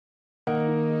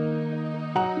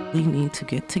We need to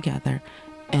get together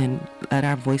and let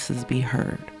our voices be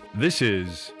heard. This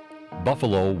is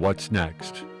Buffalo What's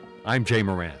Next. I'm Jay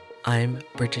Moran. I'm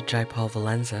Bridget Jaipal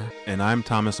Valenza. And I'm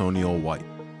Thomas O'Neill White.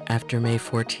 After May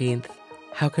 14th,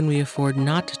 how can we afford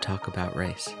not to talk about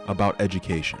race? About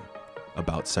education,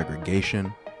 about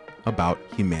segregation, about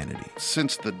humanity.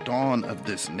 Since the dawn of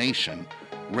this nation,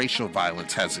 racial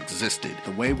violence has existed.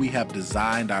 The way we have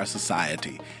designed our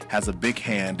society has a big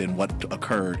hand in what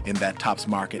occurred in that Tops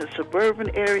Market. The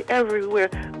suburban area, everywhere.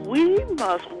 We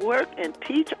must work and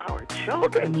teach our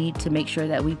children. We need to make sure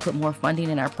that we put more funding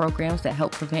in our programs that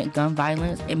help prevent gun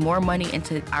violence and more money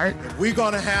into art. If we're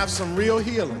going to have some real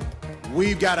healing,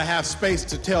 we've got to have space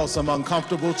to tell some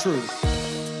uncomfortable truth.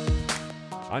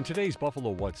 On today's Buffalo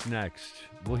What's Next,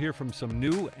 we'll hear from some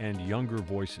new and younger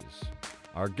voices.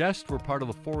 Our guests were part of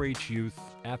the 4-H Youth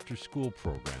After-School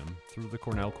Program through the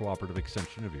Cornell Cooperative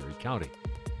Extension of Erie County.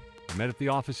 We met at the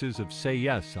offices of Say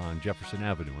Yes on Jefferson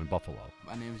Avenue in Buffalo.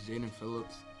 My name is Jaden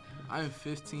Phillips. I am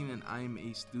 15 and I am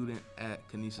a student at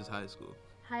Canisius High School.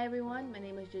 Hi everyone, my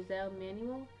name is Giselle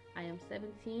Manuel. I am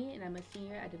 17 and I'm a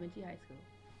senior at Da Vinci High School.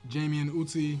 Jamie and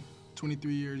Uzi,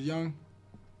 23 years young,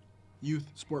 Youth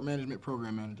Sport Management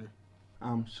Program Manager.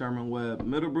 I'm Sherman Webb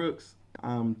Middlebrooks.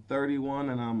 I'm 31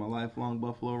 and I'm a lifelong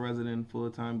Buffalo resident,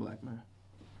 full-time black man.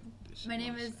 My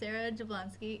name is Sarah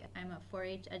Jablonski. I'm a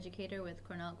 4-H educator with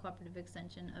Cornell Cooperative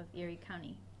Extension of Erie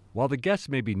County. While the guests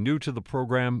may be new to the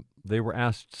program, they were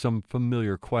asked some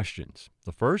familiar questions.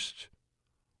 The first,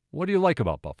 what do you like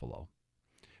about Buffalo?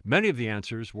 Many of the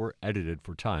answers were edited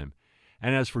for time.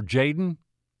 And as for Jaden,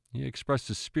 he expressed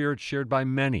a spirit shared by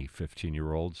many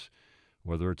 15-year-olds,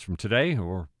 whether it's from today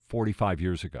or 45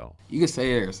 years ago. You could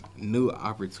say there's new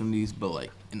opportunities, but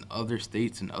like in other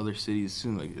states and other cities, it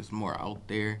seems like there's more out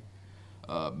there,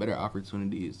 better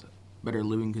opportunities, better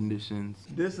living conditions.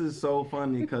 This is so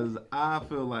funny because I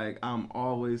feel like I'm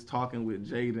always talking with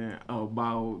Jaden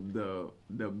about the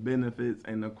benefits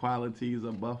and the qualities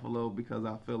of Buffalo, because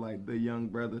I feel like the young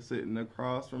brother sitting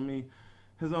across from me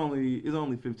is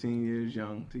only 15 years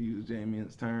young, to use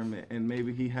Jamien's term, and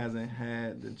maybe he hasn't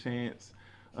had the chance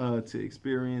to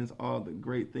experience all the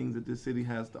great things that this city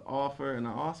has to offer. And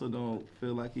I also don't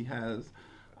feel like he has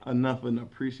enough of an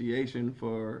appreciation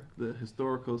for the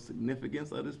historical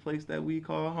significance of this place that we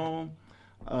call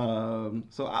home.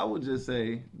 So I would just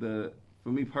say that for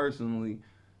me personally,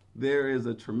 there is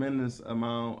a tremendous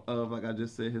amount of, like I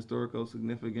just said, historical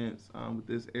significance with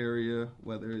this area,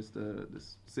 whether it's the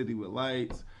city with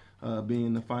lights,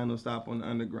 being the final stop on the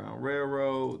Underground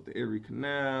Railroad, the Erie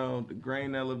Canal, the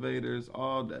grain elevators,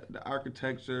 all the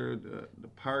architecture, the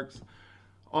parks,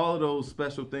 all of those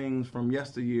special things from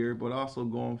yesteryear, but also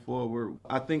going forward.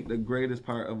 I think the greatest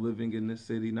part of living in this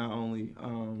city not only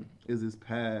is its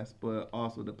past, but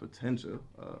also the potential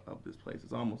of this place.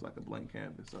 It's almost like a blank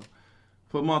canvas. So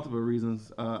for multiple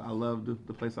reasons, I love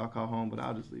the place I call home, but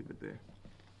I'll just leave it there.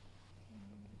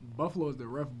 Buffalo is the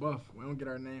rough buff. We don't get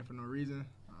our name for no reason.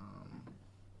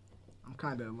 I'm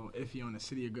kind of a little iffy on the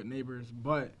city of good neighbors,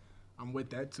 but I'm with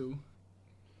that too.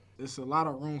 There's a lot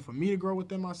of room for me to grow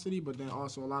within my city, but then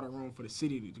also a lot of room for the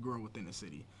city to grow within the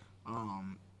city.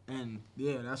 And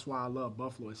yeah, that's why I love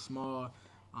Buffalo. It's small,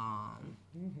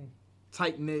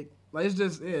 tight-knit. Like it's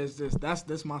just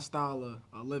that's my style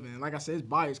of living. And like I said, it's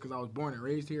biased because I was born and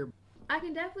raised here. I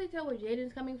can definitely tell where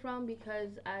Jaden's coming from, because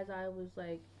as I was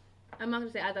like, I'm not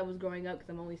gonna say as I was growing up because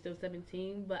I'm only still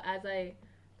 17, but as I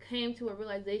came to a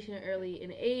realization early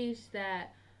in age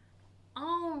that I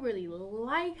don't really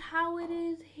like how it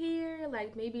is here.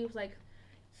 Like maybe it's like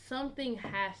something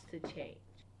has to change.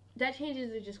 That change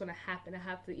is just gonna happen. I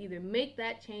have to either make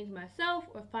that change myself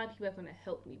or find people that's gonna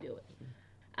help me do it.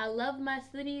 I love my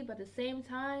city, but at the same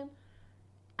time,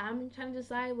 I'm trying to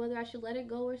decide whether I should let it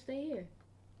go or stay here.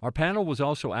 Our panel was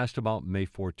also asked about May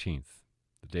 14th,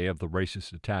 the day of the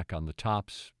racist attack on the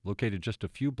Tops, located just a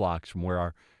few blocks from where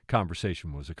our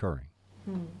conversation was occurring.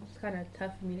 It's kind of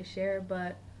tough for me to share,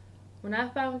 but when I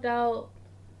found out,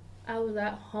 I was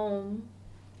at home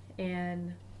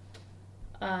and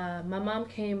my mom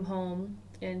came home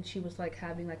and she was like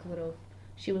having like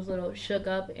she was a little shook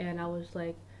up, and I was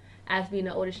like, as being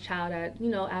the oldest child, I,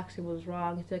 actually was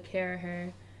wrong and took care of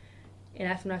her. And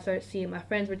that's when I started seeing my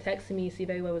friends were texting me to see if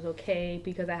everyone was okay,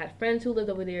 because I had friends who lived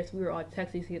over there, so we were all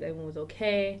texting to see if everyone was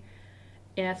okay.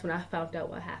 And that's when I found out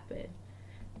what happened.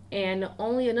 And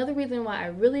only another reason why I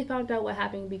really found out what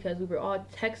happened, because we were all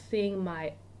texting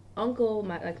my uncle,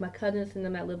 my cousins and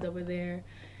them that lived over there.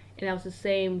 And that was the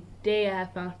same day I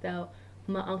had found out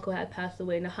my uncle had passed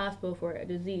away in the hospital for a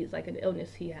disease, like an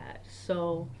illness he had.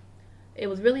 So it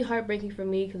was really heartbreaking for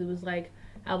me, because it was like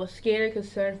I was scared,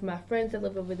 concerned for my friends that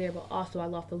live over there, but also I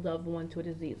lost a loved one to a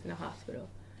disease in a hospital.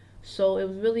 So it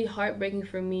was really heartbreaking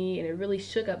for me, and it really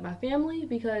shook up my family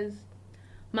because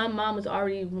my mom was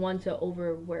already one to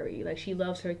over worry. Like, she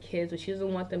loves her kids, but she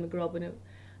doesn't want them to grow up in an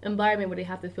environment where they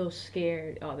have to feel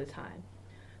scared all the time.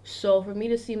 So for me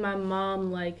to see my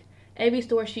mom, like, every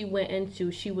store she went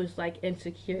into, she was like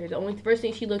insecure. The first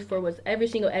thing she looked for was every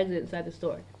single exit inside the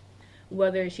store.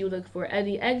 Whether she would look for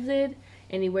any exit,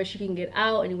 anywhere she can get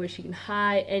out, anywhere she can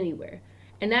hide, anywhere.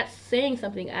 And that's saying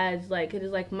something, as like, it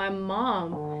is like my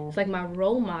mom, it's like my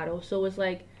role model. So it's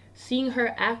like seeing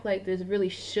her act like this really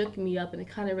shook me up, and it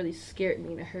kind of really scared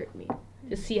me and it hurt me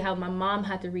to see how my mom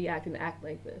had to react and act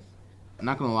like this. I'm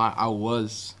not gonna lie, I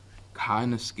was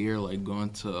kind of scared, like,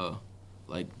 going to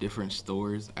like different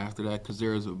stores after that, because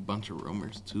there was a bunch of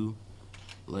rumors too,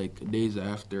 like days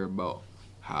after, about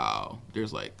how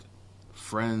there's like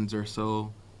friends or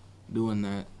so doing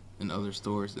that in other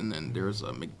stores. And then there was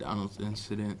a McDonald's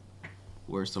incident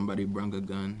where somebody brung a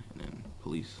gun and then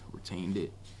police retained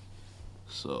it.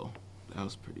 So that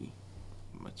was pretty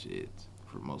much it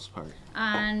for the most part.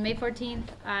 On May 14th,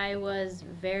 I was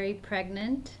very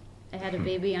pregnant. I had a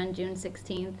baby on June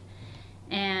 16th.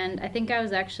 And I think I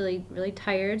was actually really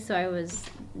tired, so I was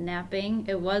napping.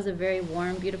 It was a very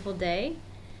warm, beautiful day.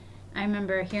 I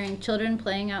remember hearing children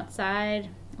playing outside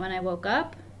when I woke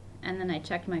up, and then I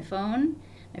checked my phone.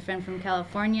 My friend from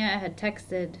California had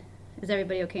texted, "Is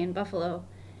everybody okay in Buffalo?"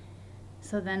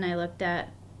 So then I looked at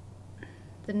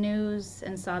the news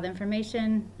and saw the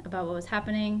information about what was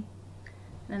happening.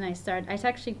 Then I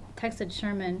actually texted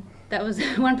Sherman. That was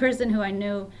one person who I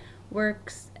knew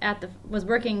was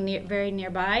working very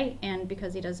nearby, and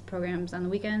because he does programs on the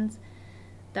weekends,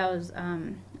 that was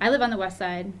I live on the west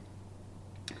side,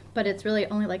 but it's really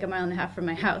only like a mile and a half from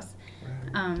my house.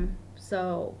 Right.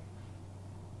 So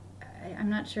I'm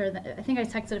not sure that, I think I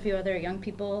texted a few other young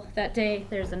people that day.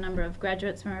 There's a number of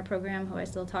graduates from our program who I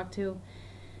still talk to,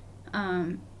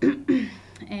 and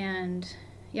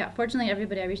yeah, fortunately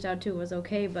everybody I reached out to was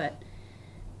okay, but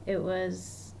it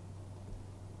was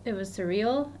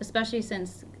surreal, especially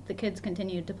since the kids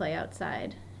continued to play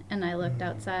outside. And I looked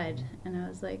outside and I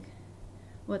was like,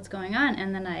 what's going on?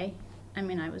 And then I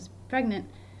was pregnant,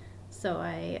 so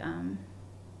I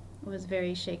was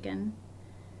very shaken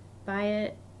by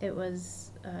it. It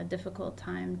was a difficult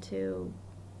time to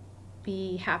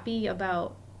be happy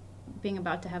about being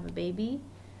about to have a baby.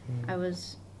 I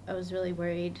was really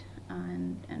worried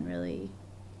and really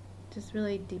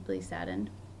deeply saddened.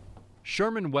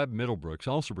 Sherman Webb Middlebrooks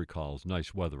also recalls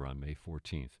nice weather on May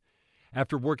 14th.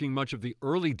 After working much of the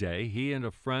early day, he and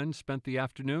a friend spent the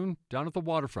afternoon down at the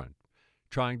waterfront,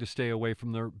 trying to stay away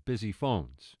from their busy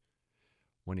phones.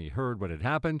 When he heard what had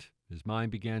happened, his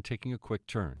mind began taking a quick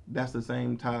turn. That's the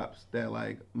same tops that,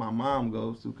 like, my mom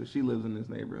goes to, because she lives in this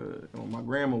neighborhood. And when my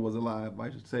grandma was alive, I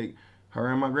should take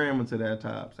her and my grandma to that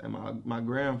tops. And my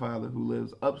grandfather, who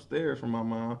lives upstairs from my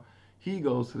mom, he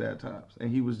goes to that tops, and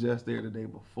he was just there the day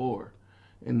before.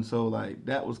 And so, like,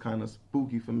 that was kind of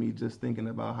spooky for me, just thinking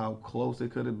about how close it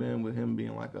could have been with him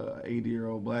being like a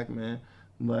 80-year-old black man.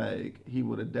 Like, he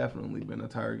would have definitely been a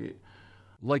target.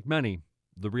 Like many,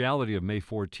 the reality of May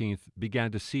 14th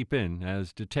began to seep in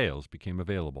as details became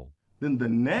available. Then the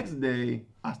next day,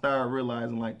 I started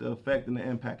realizing, like, the effect and the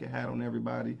impact it had on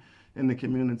everybody in the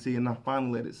community, and I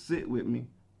finally let it sit with me.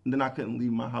 And then I couldn't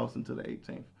leave my house until the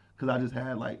 18th. Because I just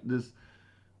had, like, this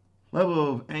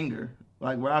level of anger.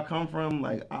 Like, where I come from,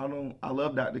 like, I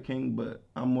love Dr. King, but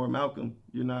I'm more Malcolm.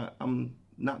 I'm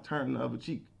not turning the other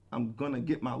cheek. I'm gonna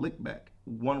get my lick back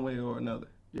one way or another.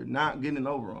 You're not getting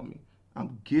over on me.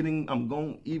 I'm going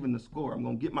to even the score. I'm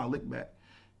gonna get my lick back.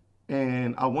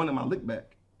 And I wanted my lick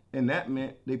back. And that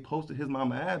meant they posted his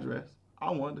mama address. I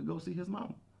wanted to go see his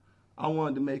mama. I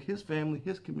wanted to make his family,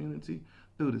 his community,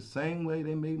 feel the same way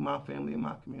they made my family and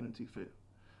my community feel.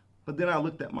 But then I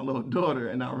looked at my little daughter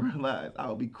and I realized I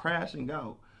would be crashing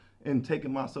out and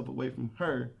taking myself away from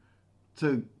her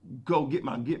to go get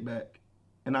my get back.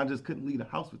 And I just couldn't leave the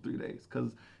house for 3 days,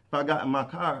 because if I got in my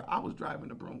car, I was driving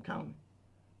to Broome County.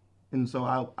 And so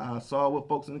I saw what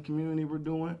folks in the community were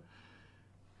doing.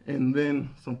 And then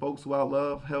some folks who I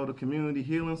love held a community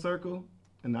healing circle.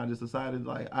 And I just decided,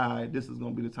 like, all right, this is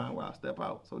going to be the time where I step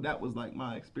out. So that was like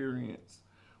my experience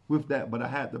with that. But I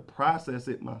had to process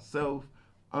it myself,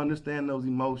 understand those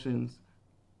emotions,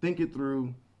 think it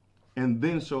through, and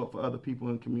then show up for other people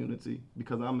in the community,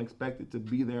 because I'm expected to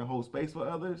be there and hold space for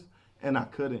others, and I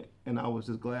couldn't. And I was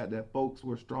just glad that folks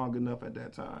were strong enough at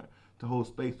that time to hold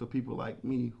space for people like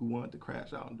me who wanted to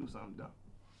crash out and do something dumb.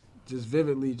 Just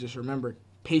vividly just remember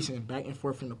pacing back and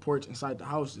forth from the porch inside the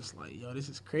house, just like, yo, this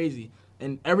is crazy.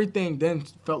 and everything then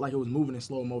felt like it was moving in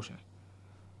slow motion.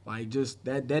 Like just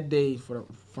that day from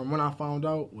when I found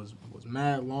out was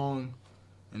mad long,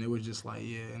 and it was just like,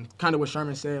 yeah, and kind of what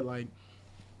Sherman said, like,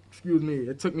 excuse me,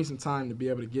 it took me some time to be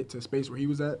able to get to a space where he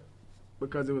was at,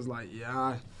 because it was like,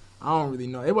 yeah, I don't really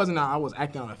know. It wasn't that I was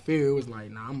acting out of fear. It was like,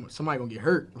 nah, somebody gonna get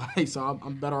hurt. Like, so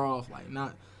I'm better off like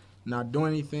not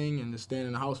doing anything and just staying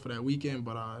in the house for that weekend.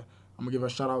 But I'm gonna give a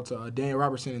shout out to Daniel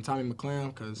Robertson and Tommy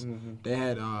McClam, because they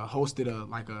had hosted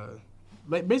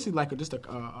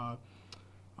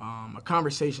a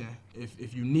conversation.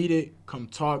 If you need it, come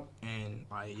talk. And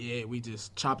like, yeah, we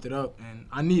just chopped it up, and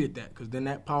I needed that, because then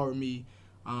that powered me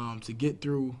to get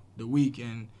through the week.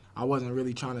 And I wasn't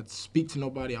really trying to speak to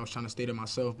nobody. I was trying to stay to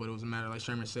myself, but it was a matter, like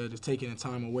Sherman said, just taking the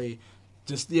time away.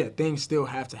 Just, yeah, things still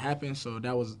have to happen. So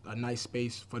that was a nice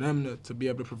space for them to be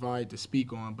able to provide, to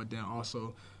speak on, but then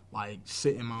also like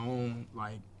sit in my own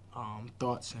like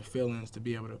thoughts and feelings to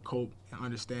be able to cope and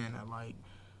understand that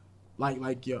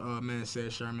like your man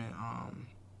said, Sherman,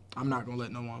 I'm not gonna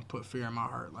let no one put fear in my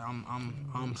heart. Like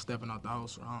I'm stepping out the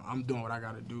house. I'm doing what I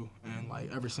gotta do. And like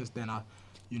ever since then, I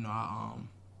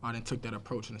done took that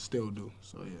approach and still do.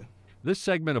 So yeah. This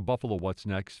segment of Buffalo What's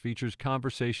Next features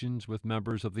conversations with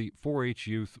members of the 4-H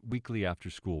Youth Weekly After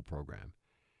School program.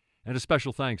 And a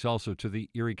special thanks also to the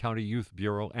Erie County Youth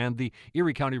Bureau and the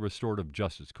Erie County Restorative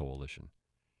Justice Coalition.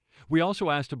 We also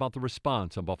asked about the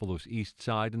response on Buffalo's East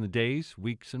Side in the days,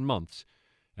 weeks, and months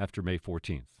after May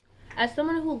 14th. As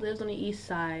someone who lives on the East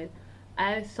Side,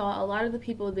 I saw a lot of the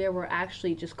people there were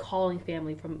actually just calling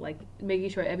family, from like making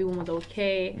sure everyone was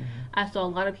okay. I saw a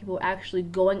lot of people actually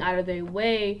going out of their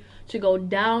way to go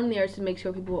down there to make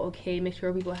sure people were okay, make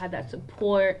sure people had that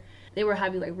support. They were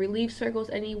having like relief circles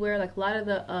anywhere. Like a lot of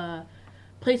the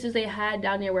places they had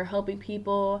down there were helping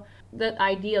people. The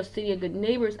idea of City of Good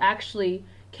Neighbors actually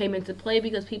came into play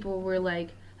because people were like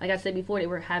I said before, they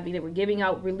were giving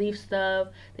out relief stuff.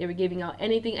 They were giving out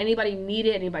anything anybody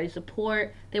needed, anybody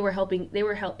support. They were helping.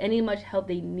 Any much help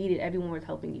they needed. Everyone was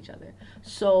helping each other.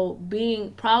 So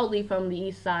being proudly from the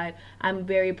East Side, I'm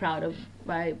very proud of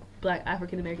my Black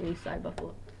African American East Side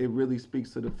Buffalo. It really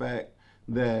speaks to the fact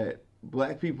that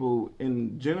Black people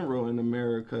in general in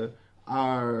America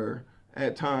are,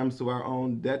 at times to our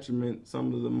own detriment,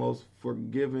 some of the most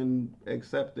forgiving,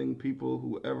 accepting people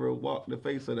who ever walked the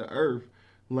face of the earth.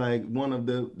 Like one of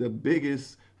the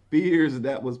biggest fears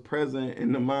that was present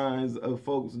in the minds of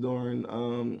folks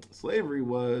during slavery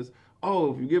was,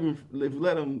 oh, if you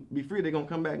let them be free, they're gonna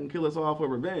come back and kill us all for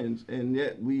revenge. And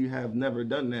yet we have never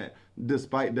done that,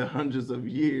 despite the hundreds of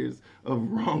years of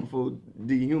wrongful,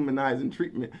 dehumanizing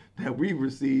treatment that we've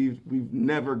received. We've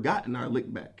never gotten our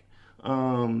lick back.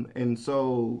 And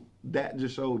so that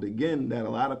just showed again that a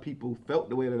lot of people felt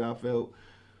the way that I felt,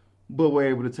 but we're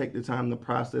able to take the time to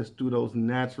process through those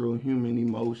natural human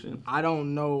emotions. I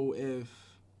don't know if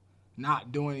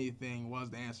not doing anything was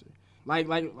the answer.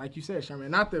 Like you said, Sherman,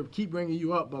 not to keep bringing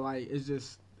you up, but like it's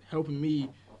just helping me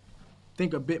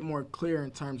think a bit more clear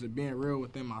in terms of being real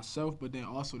within myself, but then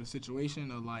also the situation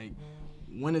of like,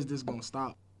 when is this gonna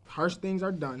stop? Harsh things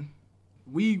are done.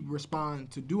 We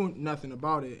respond to doing nothing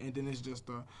about it, and then it's just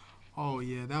oh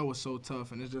yeah, that was so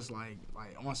tough, and it's just like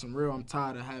on some real, I'm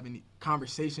tired of having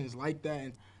conversations like that.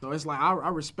 And so it's like I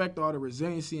respect all the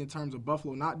resiliency in terms of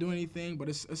Buffalo not doing anything, but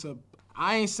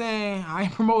I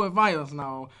ain't promoting violence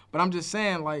now, but I'm just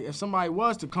saying, like, if somebody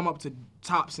was to come up to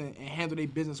Tops and handle their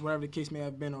business, whatever the case may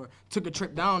have been, or took a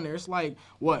trip down there, it's like,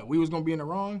 what, we was gonna be in the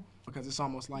wrong? Because it's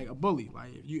almost like a bully.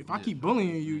 Like, if I keep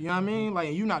bullying you, you know what I mean?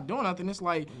 Like, you not doing nothing, it's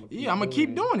like, yeah, I'm gonna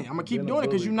keep doing it. I'm gonna keep doing it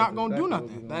because you're not gonna do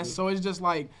nothing. So it's just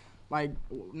like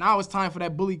now it's time for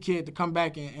that bully kid to come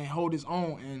back and hold his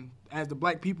own. And as the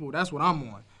Black people, that's what I'm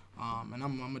on. And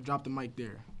I'm gonna drop the mic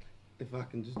there. If I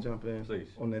can just jump in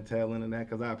on that tail end of that,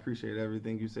 because I appreciate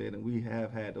everything you said, and we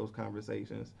have had those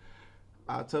conversations.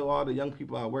 I tell all the young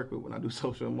people I work with when I do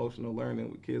social emotional learning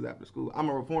with kids after school, I'm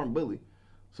a reformed bully.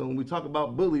 So when we talk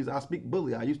about bullies, I speak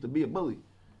bully. I used to be a bully.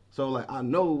 So like I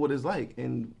know what it's like,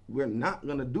 and we're not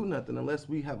gonna do nothing unless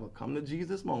we have a come to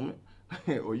Jesus moment,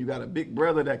 or you got a big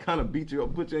brother that kind of beat you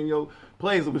up, put you in your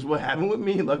place, which is what happened with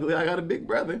me. Luckily I got a big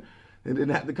brother and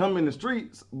didn't have to come in the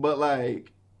streets, but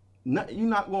like, you're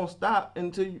not gonna stop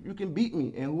until you can beat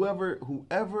me. And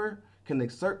whoever can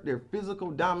exert their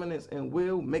physical dominance and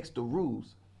will makes the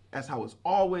rules. That's how it's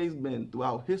always been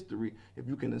throughout history. If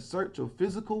you can assert your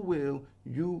physical will,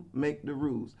 you make the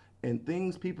rules. And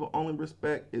things people only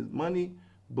respect is money,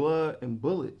 blood, and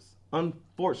bullets,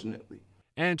 unfortunately.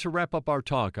 And to wrap up our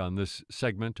talk on this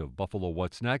segment of Buffalo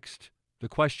What's Next, the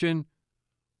question,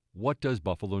 what does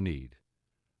Buffalo need?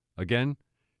 Again,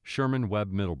 Sherman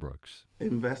Webb Middlebrooks.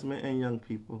 Investment in young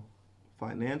people,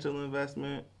 financial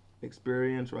investment,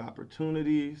 experiential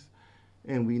opportunities,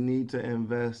 and we need to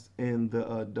invest in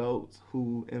the adults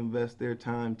who invest their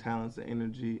time, talents, and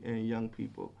energy in young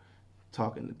people.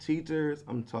 Talking to teachers,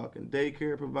 I'm talking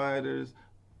daycare providers,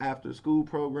 after school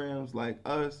programs like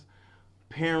us,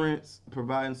 parents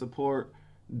providing support.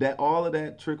 That all of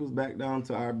that trickles back down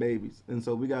to our babies. And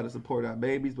so we got to support our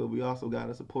babies, but we also got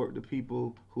to support the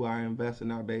people who are investing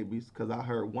in our babies. Because I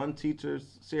heard one teacher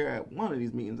share at one of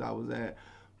these meetings I was at,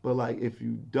 but like, if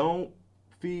you don't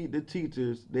feed the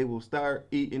teachers, they will start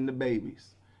eating the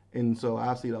babies. And so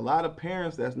I've seen a lot of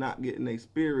parents that's not getting their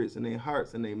spirits and their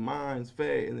hearts and their minds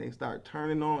fed, and they start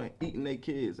turning on and eating their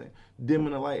kids and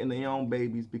dimming the light in their own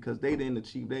babies because they didn't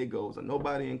achieve their goals and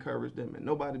nobody encouraged them and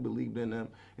nobody believed in them.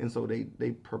 And so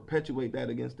they perpetuate that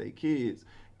against their kids.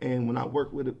 And when I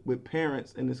work with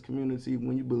parents in this community,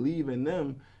 when you believe in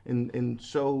them and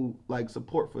show like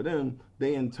support for them,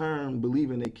 they in turn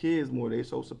believe in their kids more. They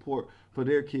show support for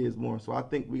their kids more. So I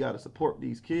think we got to support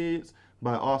these kids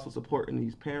by also supporting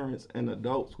these parents and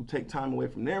adults who take time away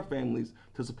from their families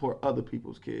to support other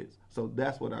people's kids. So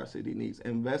that's what our city needs: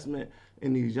 investment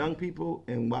in these young people,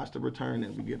 and watch the return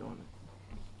that we get on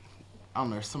it. I don't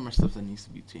know, there's so much stuff that needs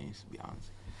to be changed, to be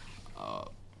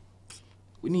honest.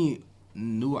 We need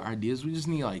newer ideas. We just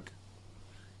need like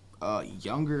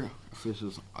younger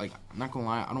officials. Like, I'm not gonna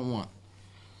lie, I don't want,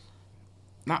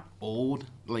 not old,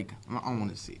 like, I don't want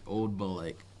to say old, but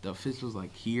like the officials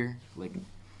like here, like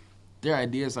their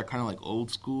ideas are kind of like old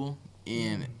school,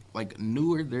 and like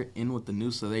newer, they're in with the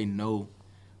new, so they know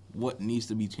what needs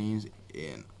to be changed,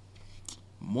 and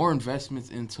more investments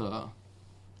into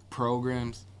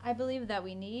programs. I believe that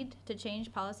we need to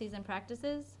change policies and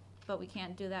practices, but we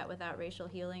can't do that without racial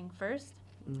healing first.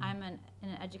 I'm in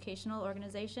an educational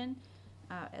organization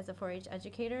as a 4-H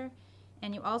educator,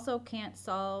 and you also can't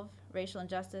solve racial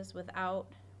injustice without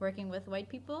working with white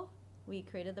people. We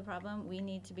created the problem. We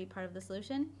need to be part of the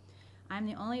solution. I'm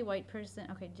the only white person.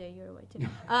 Okay, Jay, you're white too.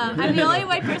 I'm the only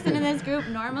white person in this group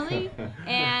normally,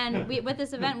 and with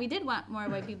this event, we did want more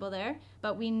white people there,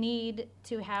 but we need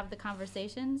to have the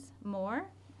conversations more.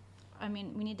 I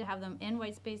mean, we need to have them in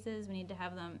white spaces. We need to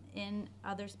have them in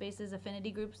other spaces,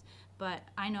 affinity groups. But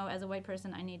I know as a white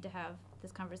person, I need to have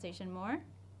this conversation more.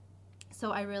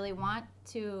 So I really want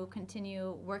to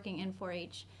continue working in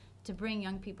 4-H to bring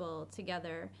young people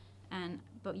together.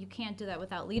 But you can't do that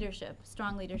without leadership,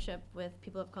 strong leadership with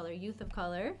people of color, youth of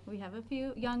color. We have a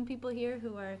few young people here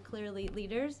who are clearly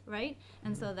leaders, right?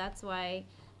 And so that's why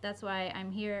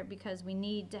I'm here, because we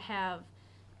need to have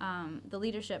the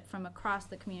leadership from across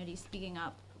the community speaking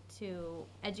up to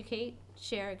educate,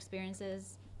 share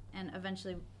experiences, and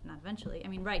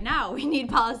right now we need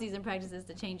policies and practices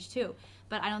to change too.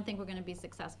 But I don't think we're going to be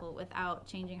successful without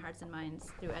changing hearts and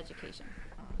minds through education.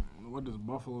 What does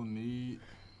Buffalo need?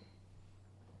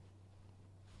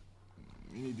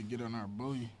 We need to get on our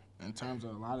bully in terms of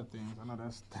a lot of things. I know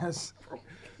that's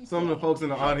Some of the folks in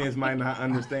the audience might not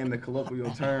understand the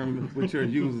colloquial term which you're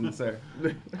using, sir.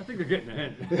 I think they're getting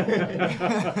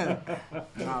ahead.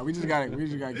 Nah, we just gotta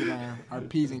get on our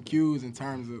P's and Q's in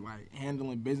terms of like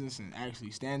handling business and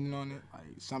actually standing on it. Like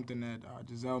something that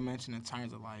Giselle mentioned in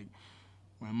terms of like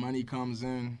when money comes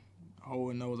in,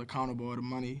 holding those accountable to the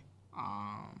money.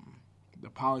 The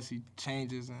policy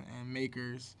changes and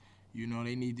makers, you know,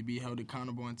 they need to be held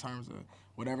accountable in terms of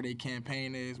whatever their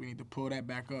campaign is. We need to pull that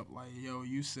back up. Like, yo,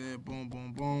 you said boom,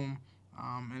 boom, boom.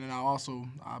 And then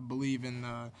I believe in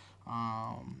the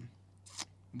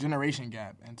generation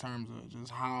gap in terms of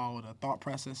just how the thought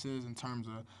process is, in terms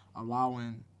of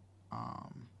allowing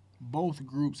both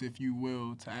groups, if you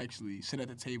will, to actually sit at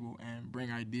the table and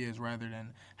bring ideas rather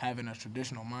than having a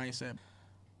traditional mindset.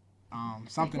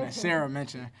 Something that Sarah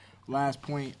mentioned last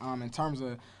point, in terms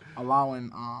of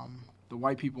allowing the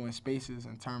white people in spaces,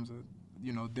 in terms of,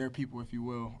 you know, their people, if you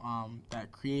will,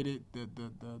 that created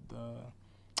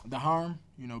the harm,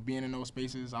 you know, being in those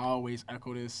spaces. I always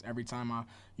echo this every time I,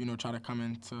 you know, try to come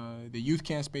into the youth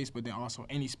camp space, but then also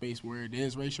any space where it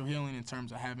is racial healing, in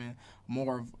terms of having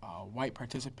more white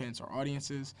participants or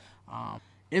audiences.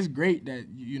 It's great that,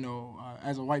 you know,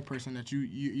 as a white person, that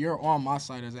you're on my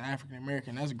side as an African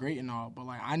American. That's great and all, but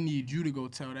like, I need you to go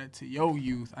tell that to your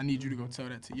youth. I need you to go tell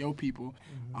that to your people.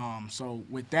 So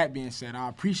with that being said, I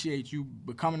appreciate you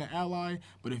becoming an ally,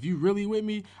 but if you really with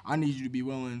me, I need you to be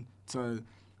willing to,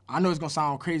 I know it's gonna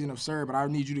sound crazy and absurd, but I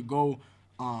need you to go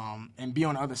and be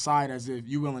on the other side as if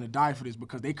you're willing to die for this,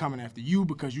 because they coming after you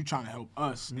because you trying to help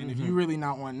us. And if you really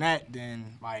not on that,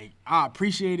 then like, I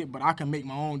appreciate it, but I can make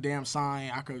my own damn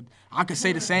sign. I could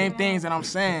say the same things that I'm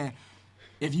saying,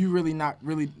 if you really not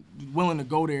really willing to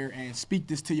go there and speak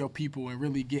this to your people and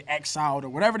really get exiled or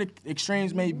whatever the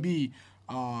extremes may be,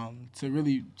 to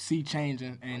really see change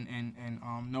and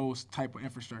those type of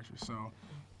infrastructure. So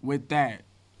with that,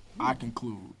 I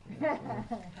conclude.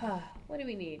 What do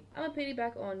we need? I'm going to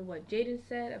piggyback on what Jaden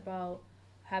said about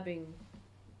having,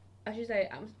 I should say,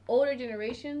 older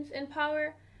generations in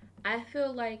power. I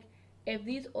feel like if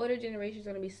these older generations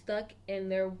are going to be stuck in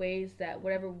their ways that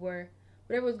whatever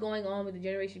was going on with the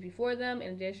generation before them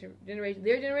and their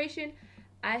generation,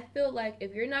 I feel like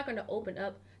if you're not going to open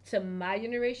up to my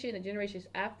generation and generations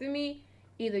after me,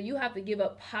 either you have to give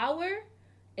up power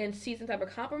and see some type of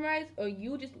compromise, or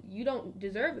you don't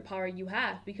deserve the power you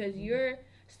have because you're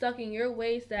stuck in your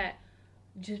ways that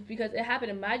just because it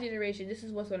happened in my generation, this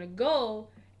is what's going to go.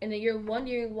 And then you're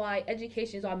wondering why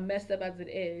education is all messed up as it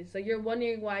is. So you're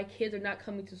wondering why kids are not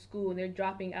coming to school and they're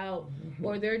dropping out,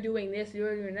 or they're doing this,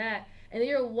 they're doing that. And then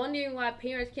you're wondering why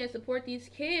parents can't support these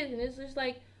kids. And it's just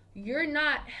like, you're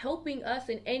not helping us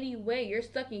in any way. You're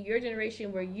stuck in your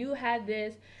generation where you had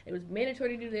this, it was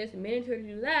mandatory to do this and mandatory to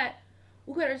do that.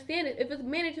 We can understand it. If it's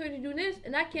mandatory to do this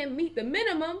and I can't meet the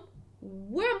minimum,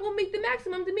 where am I going to meet the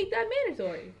maximum to meet that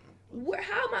mandatory?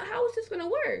 How is this going to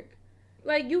work?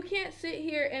 Like, you can't sit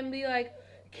here and be like,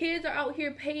 kids are out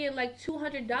here paying like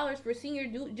 $200 for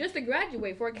senior just to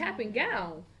graduate for a cap and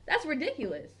gown. That's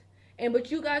ridiculous.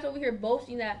 But you guys over here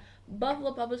boasting that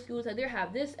Buffalo Public Schools, that they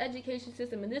have this education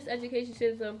system and this education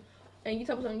system, and you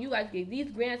talk about you guys gave these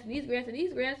grants and these grants and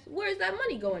these grants. Where is that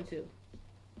money going to?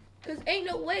 Because ain't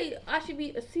no way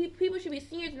people should be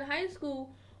seniors in high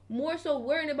school more so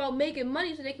worrying about making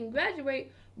money so they can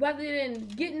graduate rather than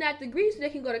getting that degree so they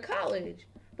can go to college.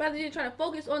 Rather than trying to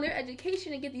focus on their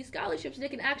education and get these scholarships so they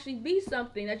can actually be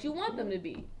something that you want them to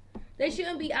be. They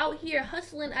shouldn't be out here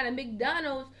hustling at a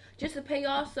McDonald's just to pay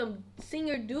off some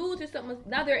senior dudes or something.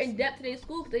 Now they're in debt to their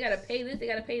school because they got to pay this, they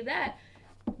got to pay that.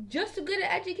 Just to get an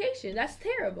education. That's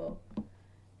terrible.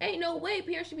 Ain't no way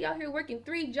parents should be out here working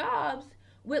 3 jobs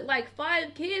with like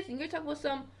 5 kids and you're talking about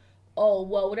some, oh,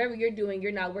 well, whatever you're doing,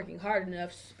 you're not working hard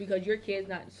enough because your kid's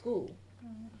not in school.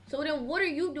 So then what are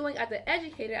you doing as the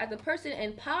educator, as the person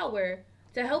in power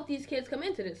to help these kids come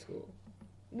into this school?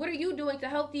 What are you doing to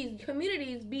help these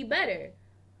communities be better?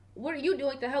 What are you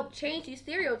doing to help change these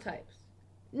stereotypes?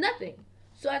 Nothing.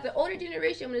 So as the older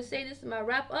generation, I'm going to say this in my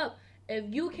wrap up. If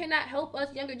you cannot help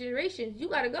us younger generations, you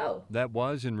got to go. That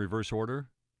was, in reverse order,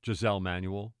 Giselle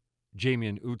Manuel,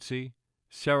 Jamian Utsi,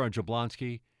 Sarah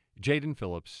Jablonski, Jaden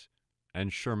Phillips,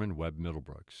 and Sherman Webb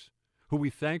Middlebrooks, who we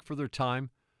thank for their time,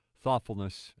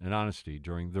 thoughtfulness, and honesty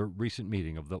during the recent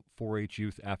meeting of the 4-H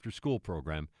Youth After School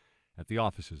program at the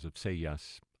offices of Say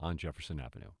Yes on Jefferson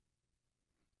Avenue.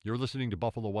 You're listening to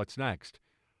Buffalo What's Next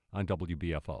on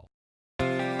WBFO.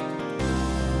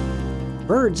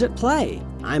 Birds at Play.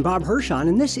 I'm Bob Hirschon,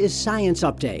 and this is Science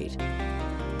Update.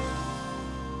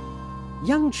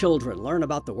 Young children learn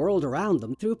about the world around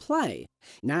them through play.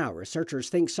 Now, researchers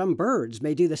think some birds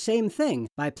may do the same thing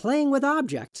by playing with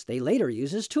objects they later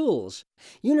use as tools.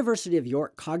 University of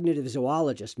York cognitive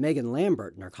zoologist Megan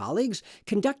Lambert and her colleagues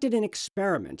conducted an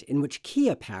experiment in which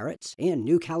Kia parrots and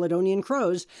New Caledonian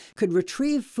crows could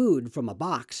retrieve food from a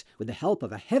box with the help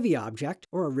of a heavy object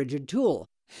or a rigid tool.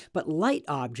 But light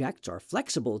objects or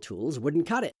flexible tools wouldn't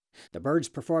cut it. The birds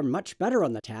performed much better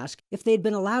on the task if they'd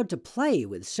been allowed to play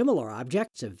with similar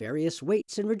objects of various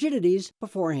weights and rigidities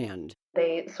beforehand.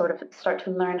 They sort of start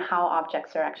to learn how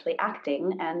objects are actually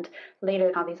acting and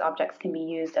later how these objects can be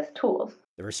used as tools.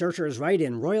 The researchers write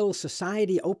in Royal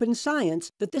Society Open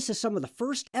Science that this is some of the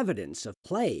first evidence of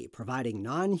play providing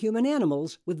non-human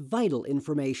animals with vital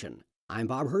information. I'm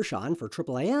Bob Hirschon for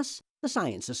AAAS, the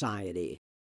Science Society.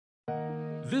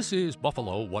 This is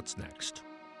Buffalo What's Next,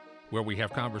 where we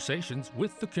have conversations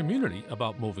with the community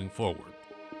about moving forward.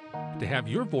 To have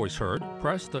your voice heard,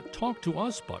 press the Talk to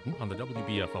Us button on the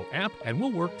WBFO app, and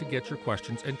we'll work to get your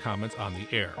questions and comments on the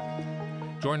air.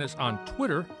 Join us on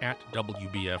Twitter at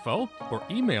WBFO or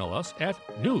email us at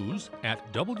news@wbfo.org.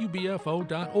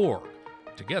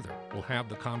 Together, we'll have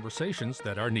the conversations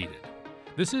that are needed.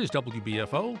 This is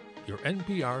WBFO, your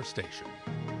NPR station.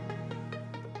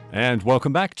 And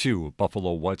welcome back to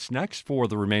Buffalo What's Next. For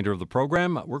the remainder of the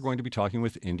program, we're going to be talking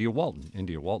with India Walton.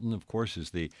 India Walton, of course,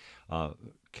 is the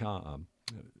Common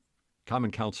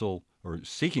Council, or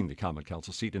seeking the Common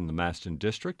Council seat in the Masten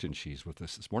District, and she's with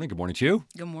us this morning. Good morning to you.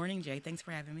 Good morning, Jay. Thanks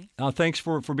for having me. Thanks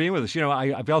for being with us. You know,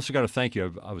 I've also got to thank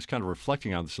you. I was kind of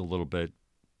reflecting on this a little bit.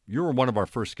 You were one of our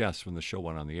first guests when the show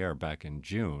went on the air back in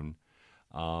June,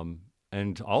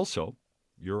 and also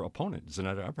your opponent,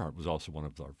 Zanetta Eberhardt, was also one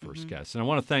of our first guests. And I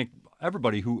want to thank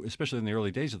everybody who, especially in the early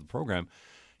days of the program,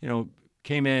 you know,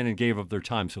 came in and gave up their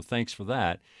time. So thanks for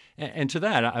that. And to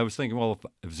that, I was thinking, well,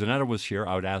 if Zanetta was here,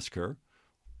 I would ask her,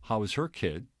 how is her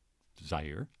kid,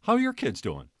 Zaire? How are your kids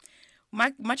doing? My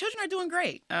children are doing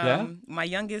great. Yeah? My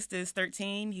youngest is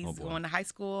 13. He's going to high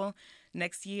school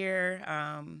next year.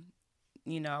 I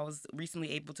was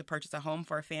recently able to purchase a home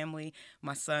for a family.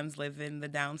 My sons live in the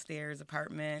downstairs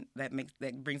apartment. That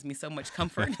brings me so much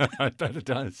comfort. I bet it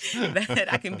does. That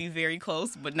I can be very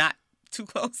close, but not too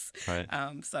close. Right.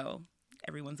 So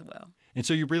everyone's well. And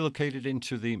so you relocated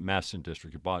into the Masten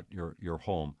District. You bought your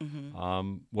home.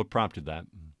 Mm-hmm. What prompted that?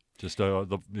 Just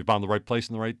you found the right place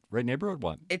in the right neighborhood?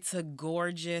 What? It's a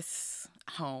gorgeous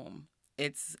home.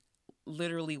 It's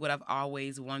literally what I've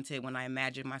always wanted when I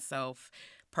imagine myself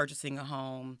purchasing a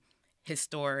home.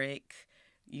 Historic,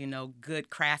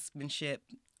 good craftsmanship,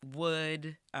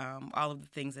 wood, all of the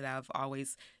things that I've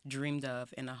always dreamed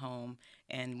of in a home.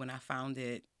 And when I found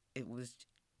it, it was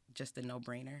just a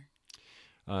no-brainer.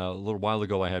 A little while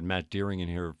ago, I had Matt Deering in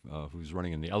here, who's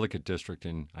running in the Ellicott District,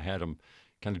 and I had him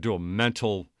kind of do a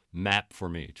mental map for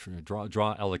me,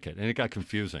 draw Ellicott, and it got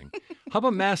confusing. How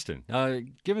about Masten?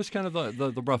 Give us kind of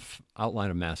the rough outline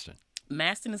of Masten.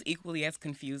 Masten is equally as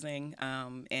confusing,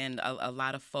 and a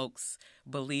lot of folks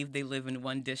believe they live in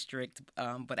one district,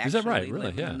 but actually is that right? Really?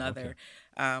 live in another.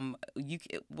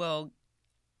 Okay.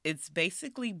 It's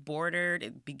basically bordered.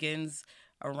 It begins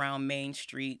around Main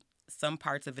Street. Some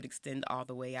parts of it extend all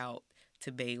the way out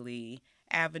to Bailey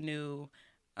Avenue.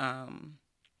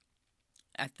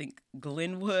 I think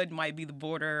Glenwood might be the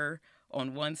border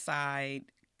on one side.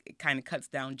 It kind of cuts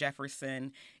down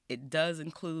Jefferson. It does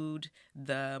include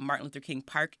the Martin Luther King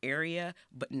Park area,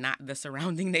 but not the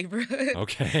surrounding neighborhood.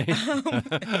 Okay.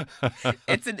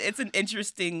 It's an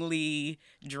interestingly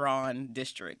drawn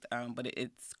district, but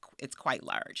it's quite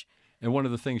large. And one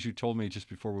of the things you told me just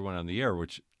before we went on the air,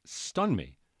 which stunned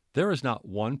me, there is not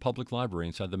one public library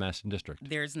inside the Masten District.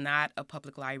 There's not a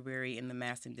public library in the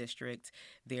Masten District.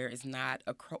 There is not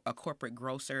a corporate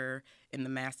grocer in the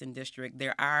Masten District.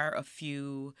 There are a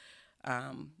few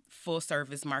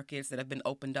full-service markets that have been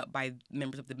opened up by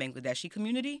members of the Bangladeshi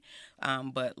community.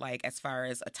 But like as far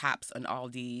as a Tops, an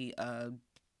Aldi,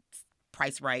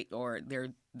 Price Right, or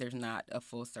there's not a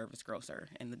full-service grocer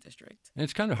in the district. And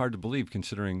it's kind of hard to believe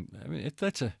considering,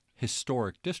 that's a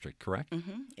historic district, correct?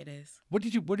 Mm-hmm, it is. What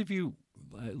have you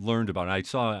learned about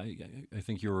it? I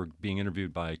think you were being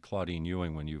interviewed by Claudine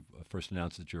Ewing when you first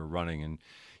announced that you were running, and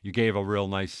you gave a real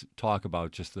nice talk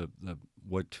about just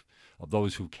what of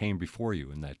those who came before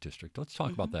you in that district. Let's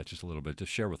talk about that just a little bit.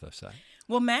 Just share with us that.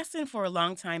 Well, Masten for a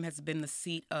long time has been the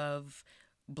seat of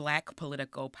Black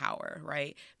political power,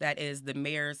 right? That is the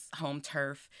mayor's home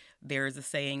turf. There is a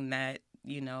saying that,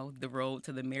 the road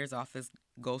to the mayor's office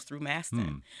goes through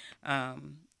Masten.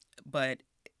 But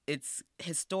it's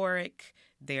historic.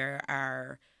 There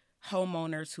are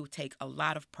homeowners who take a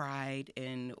lot of pride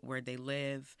in where they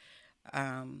live.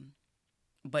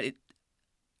 But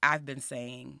I've been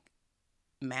saying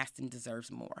Masten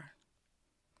deserves more.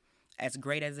 As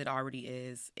great as it already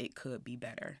is, it could be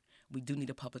better. We do need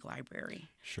a public library.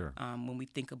 Sure. When we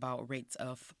think about rates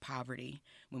of poverty,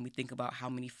 when we think about how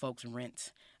many folks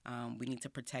rent, we need to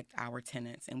protect our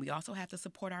tenants. And we also have to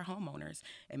support our homeowners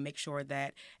and make sure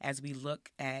that as we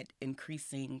look at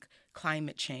increasing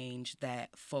climate change,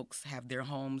 that folks have their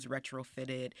homes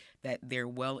retrofitted, that they're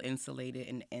well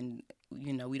insulated, and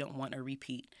we don't want a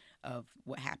repeat of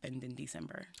what happened in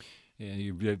December. Yeah,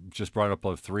 you just brought up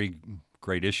 3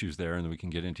 great issues there, and we can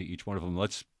get into each one of them.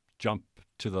 Let's jump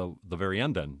to the very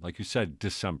end then. Like you said,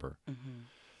 December.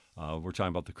 Mm-hmm. We're talking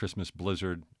about the Christmas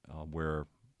blizzard where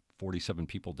 47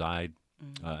 people died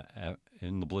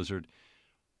in the blizzard.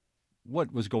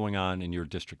 What was going on in your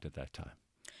district at that time?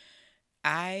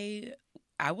 I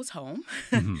was home.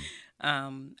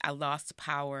 I lost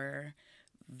power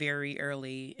very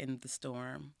early in the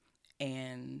storm,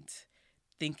 and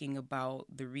thinking about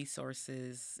the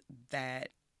resources that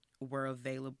were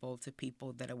available to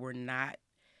people that were not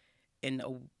in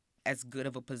as good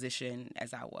of a position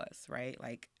as I was, right?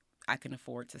 Like, I can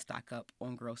afford to stock up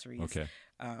on groceries. Okay.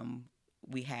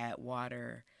 We had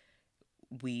water.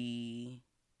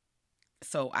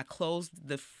 So I closed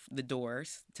the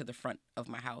doors to the front of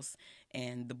my house,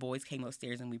 and the boys came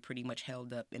upstairs, and we pretty much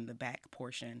held up in the back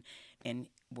portion and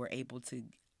were able to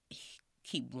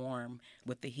keep warm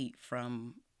with the heat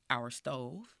from our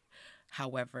stove.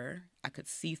 However, I could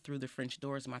see through the French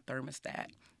doors of my thermostat.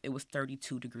 It was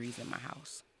 32 degrees in my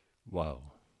house. Wow.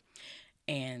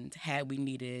 And had we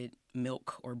needed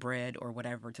milk or bread or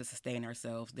whatever to sustain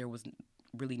ourselves, there was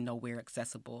really nowhere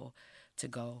accessible to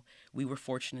go. We were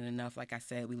fortunate enough, like I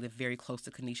said, we live very close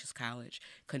to Canisius College.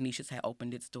 Canisius had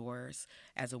opened its doors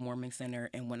as a warming center,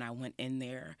 and when I went in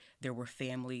there were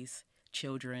families,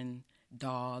 children,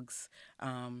 dogs,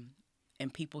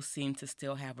 and people seemed to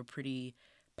still have a pretty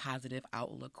positive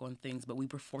outlook on things. But we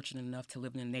were fortunate enough to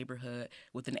live in a neighborhood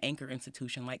with an anchor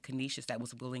institution like Canisius that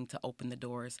was willing to open the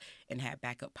doors and have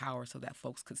backup power so that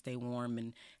folks could stay warm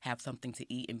and have something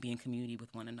to eat and be in community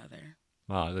with one another.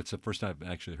 Wow, that's the first time I've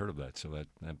actually heard of that. So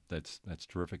that's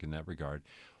terrific in that regard.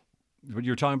 But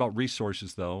you're talking about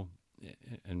resources, though,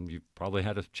 and you've probably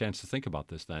had a chance to think about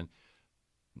this then.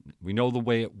 We know the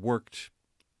way it worked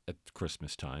at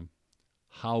Christmas time.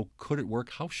 How could it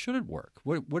work? How should it work?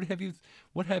 What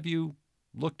have you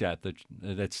looked at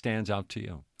that stands out to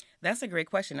you? That's a great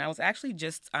question. I was actually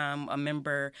just a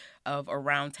member of a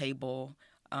roundtable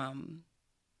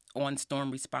on storm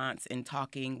response and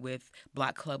talking with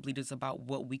Block Club leaders about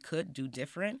what we could do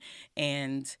different.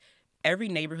 And every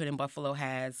neighborhood in Buffalo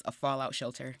has a fallout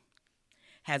shelter,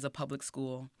 has a public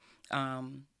school.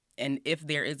 And if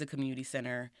there is a community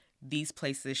center, these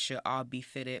places should all be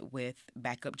fitted with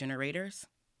backup generators.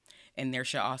 And there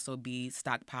should also be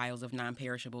stockpiles of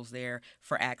non-perishables there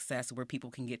for access where people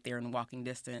can get there in walking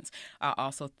distance. I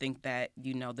also think that,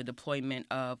 the deployment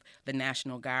of the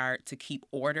National Guard to keep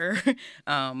order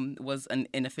was an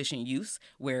inefficient use,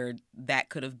 where that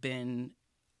could have been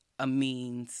a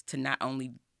means to not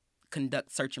only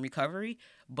conduct search and recovery,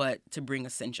 but to bring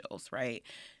essentials, right?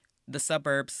 The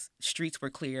suburbs, streets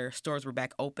were clear, stores were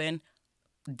back open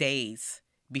days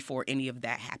before any of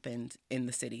that happened in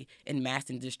the city. In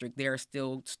Masten District, there are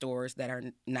still stores that are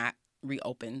not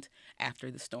reopened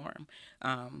after the storm.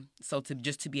 So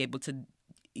to be able to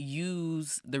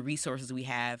use the resources we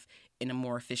have in a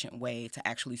more efficient way to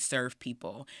actually serve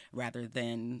people rather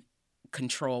than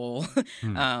control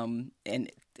and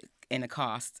a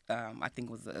cost, I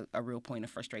think was a real point of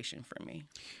frustration for me.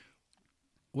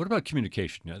 What about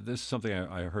communication? This is something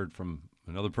I heard from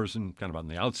another person kind of on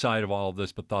the outside of all of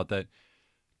this, but thought that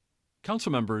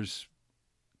council members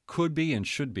could be and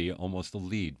should be almost the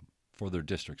lead for their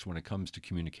districts when it comes to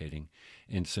communicating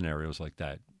in scenarios like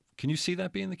that. Can you see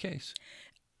that being the case?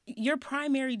 Your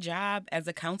primary job as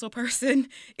a council person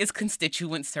is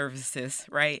constituent services,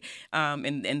 right?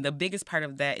 And the biggest part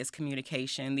of that is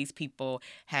communication. These people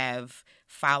have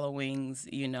followings,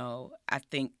 I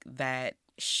think that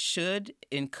should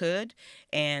and could,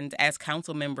 and as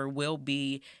council member will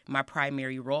be my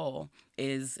primary role,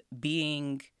 is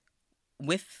being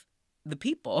with the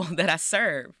people that I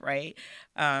serve, right?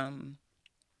 A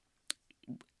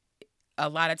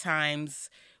lot of times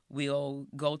we'll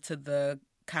go to the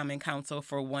Common Council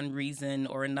for one reason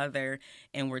or another,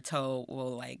 and we're told,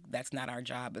 well, that's not our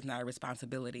job, it's not our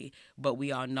responsibility. But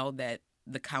we all know that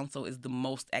the council is the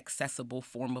most accessible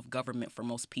form of government for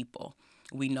most people.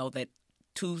 We know that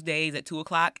Tuesdays at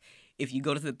 2:00, if you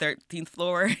go to the 13th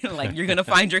floor, you're going to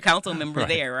find your council member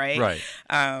there, right? Right.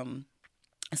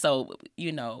 So,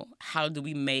 how do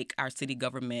we make our city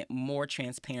government more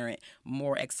transparent,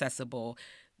 more accessible,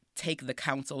 take the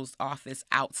council's office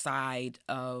outside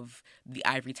of the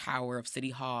ivory tower of City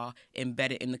Hall,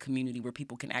 embed it in the community where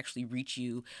people can actually reach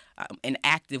you and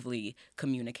actively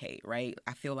communicate, right?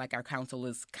 I feel like our council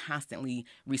is constantly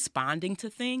responding to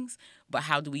things, but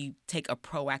how do we take a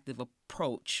proactive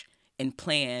approach and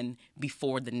plan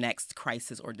before the next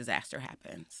crisis or disaster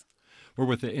happens? We're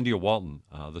with India Walton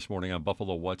this morning on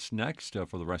Buffalo What's Next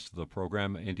for the rest of the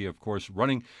program. India, of course,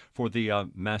 running for the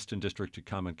Masten District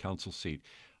Common Council seat.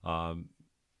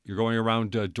 You're going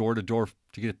around door to door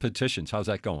to get petitions. How's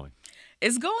that going?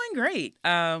 It's going great.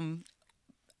 The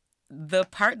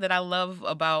part that I love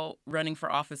about running for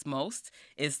office most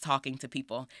is talking to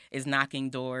people, is knocking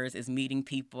doors, is meeting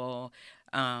people.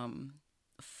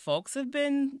 Folks have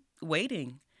been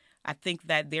waiting. I think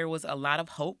that there was a lot of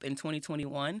hope in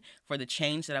 2021 for the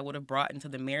change that I would have brought into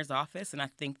the mayor's office, and I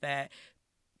think that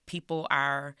people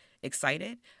are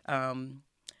excited.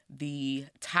 The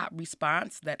top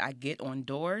response that I get on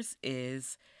doors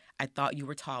is, "I thought you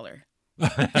were taller."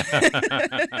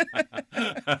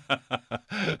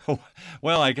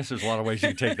 Well, I guess there's a lot of ways you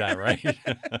can take that, right?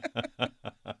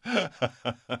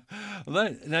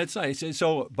 That's nice.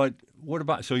 So, but what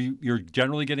about, so you're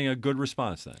generally getting a good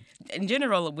response then? In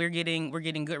general, we're getting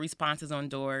good responses on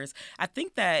doors. I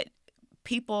think that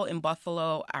people in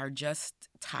Buffalo are just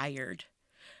tired.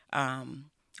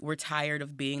 We're tired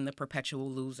of being the perpetual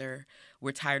loser.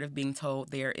 We're tired of being told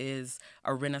there is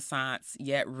a renaissance,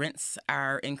 yet rents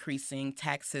are increasing,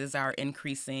 taxes are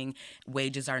increasing,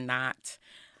 wages are not.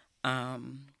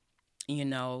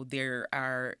 There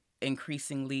are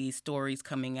increasingly stories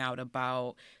coming out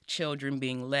about children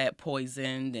being lead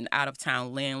poisoned and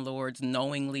out-of-town landlords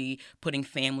knowingly putting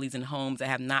families in homes that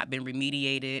have not been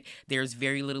remediated. There's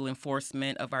very little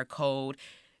enforcement of our code.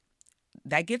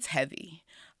 That gets heavy.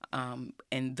 And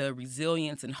the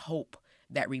resilience and hope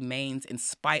that remains in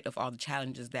spite of all the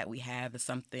challenges that we have is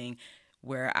something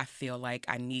where I feel like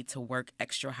I need to work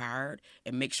extra hard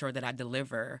and make sure that I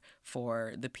deliver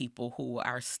for the people who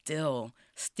are still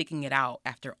sticking it out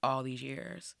after all these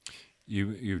years.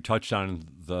 You touched on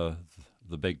the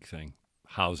big thing,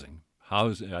 housing.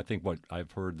 I think what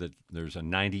I've heard that there's a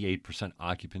 98%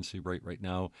 occupancy rate right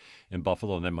now in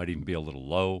Buffalo, and that might even be a little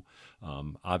low.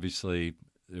 Obviously,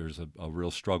 there's a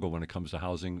real struggle when it comes to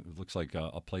housing. It looks like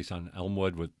a place on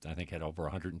Elmwood with, I think, had over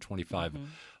 125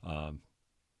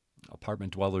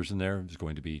 apartment dwellers in there is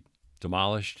going to be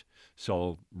demolished.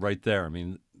 So right there, I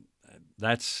mean,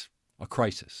 that's a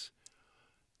crisis.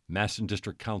 Masten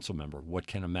District Council member, what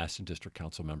can a Masten District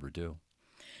Council member do?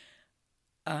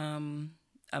 A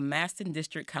Masten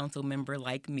District Council member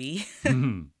like me,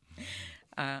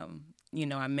 you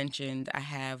know, I mentioned I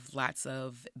have lots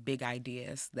of big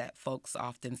ideas that folks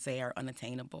often say are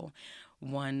unattainable.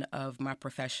 One of my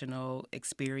professional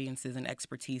experiences and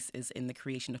expertise is in the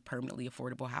creation of permanently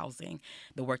affordable housing,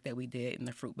 the work that we did in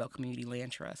the Fruit Belt Community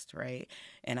Land Trust, right?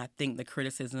 And I think the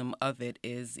criticism of it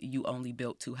is you only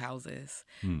built 2 houses.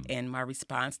 And my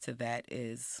response to that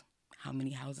is, how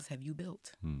many houses have you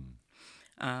built?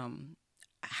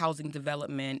 Housing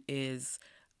development is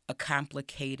a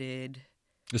complicated...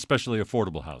 Especially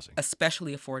affordable housing.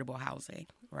 Especially affordable housing,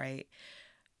 right?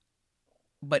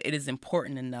 But it is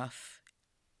important enough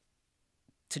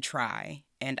to try.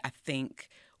 And I think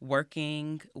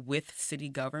working with city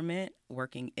government,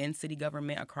 working in city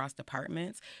government across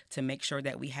departments to make sure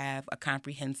that we have a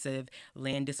comprehensive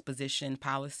land disposition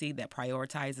policy that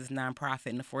prioritizes nonprofit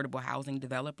and affordable housing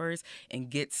developers and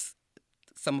gets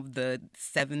some of the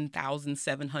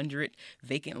 7,700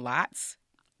 vacant lots,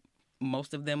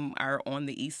 most of them are on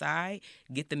the east side,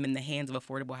 get them in the hands of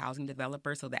affordable housing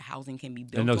developers so that housing can be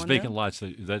built. And those on vacant them. lots,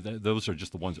 those are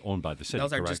just the ones owned by the city,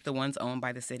 Those are correct? just the ones owned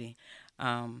by the city.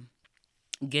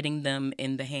 Getting them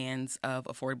in the hands of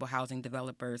affordable housing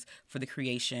developers for the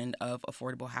creation of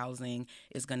affordable housing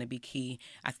is going to be key.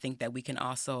 I think that we can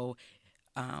also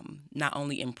not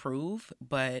only improve,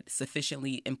 but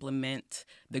sufficiently implement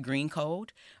the Green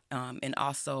Code and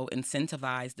also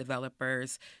incentivize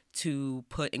developers to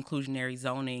put inclusionary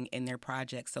zoning in their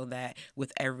projects so that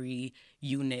with every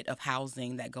unit of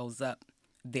housing that goes up,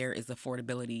 there is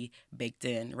affordability baked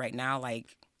in. Right now,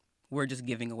 like, we're just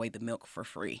giving away the milk for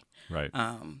free. Right.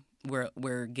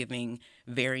 We're giving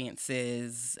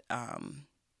variances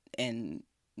and,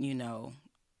 you know,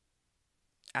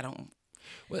 I don't...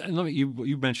 Well, and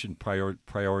you mentioned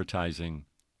prioritizing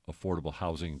affordable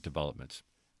housing developments.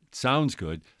 It sounds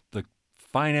good. The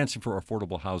financing for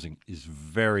affordable housing is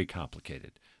very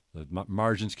complicated. The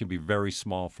margins can be very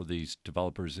small for these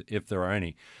developers, if there are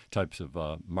any types of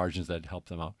margins that help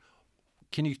them out.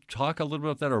 Can you talk a little bit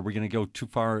about that, or are we going to go too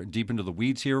far deep into the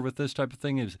weeds here with this type of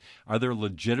thing? Are there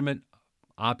legitimate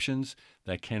options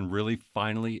that can really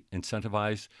finally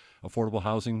incentivize affordable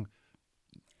housing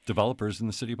developers in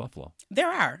the city of Buffalo? There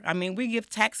are. I mean, we give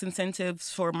tax incentives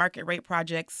for market rate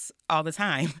projects all the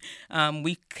time.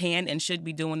 We can and should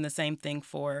be doing the same thing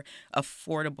for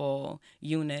affordable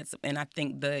units. And I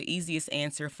think the easiest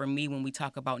answer for me when we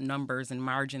talk about numbers and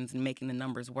margins and making the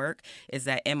numbers work is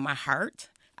that in my heart,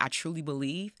 I truly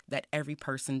believe that every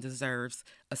person deserves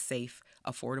a safe,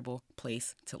 affordable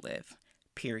place to live.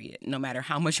 Period. No matter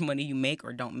how much money you make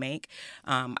or don't make.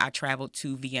 I traveled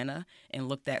to Vienna and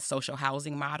looked at social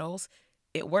housing models.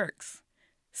 It works.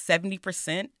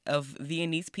 70% of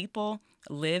Viennese people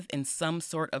live in some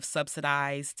sort of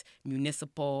subsidized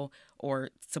municipal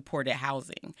or supported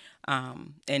housing.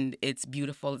 And it's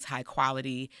beautiful. It's high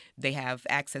quality. They have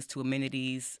access to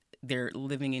amenities. They're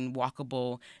living in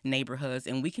walkable neighborhoods,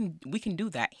 and we can do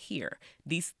that here.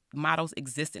 These models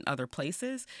exist in other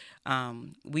places.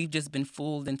 We've just been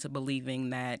fooled into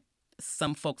believing that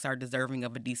some folks are deserving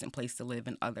of a decent place to live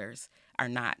and others are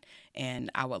not. And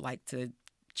I would like to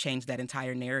change that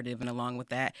entire narrative, and along with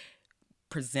that,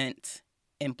 present,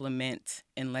 implement,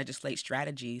 and legislate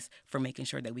strategies for making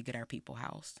sure that we get our people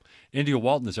housed. India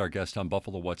Walton is our guest on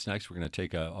Buffalo What's Next. We're going to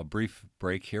take a brief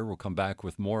break here. We'll come back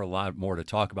with a lot more to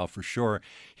talk about for sure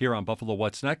here on Buffalo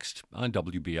What's Next on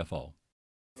WBFO.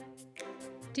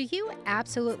 Do you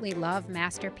absolutely love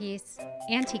Masterpiece,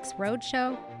 Antiques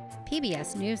Roadshow,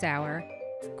 PBS NewsHour,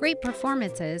 great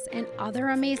performances, and other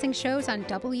amazing shows on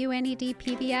WNED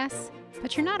PBS,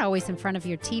 but you're not always in front of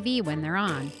your TV when they're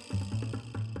on?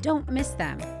 Don't miss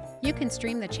them. You can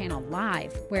stream the channel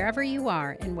live wherever you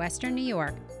are in Western New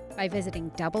York by visiting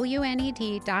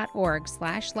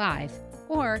WNED.org/live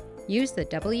or use the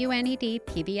WNED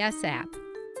PBS app.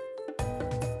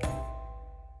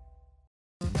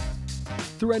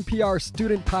 Through NPR's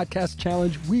Student Podcast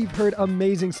Challenge, we've heard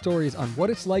amazing stories on what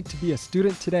it's like to be a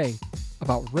student today,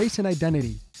 about race and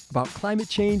identity, about climate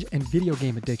change and video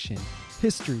game addiction,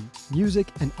 history, music,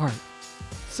 and art.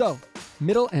 So,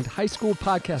 middle and high school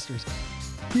podcasters,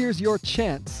 here's your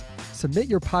chance. Submit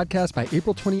your podcast by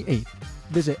April 28th.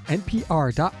 Visit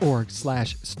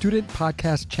npr.org/Student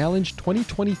Podcast Challenge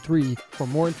 2023 for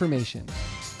more information.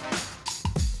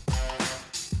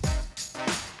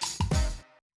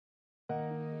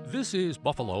 This is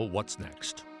Buffalo What's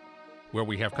Next, where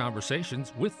we have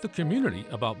conversations with the community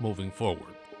about moving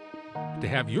forward. To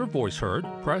have your voice heard,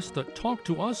 press the Talk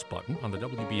to Us button on the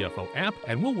WBFO app,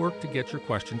 and we'll work to get your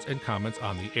questions and comments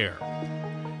on the air.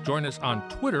 Join us on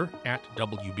Twitter at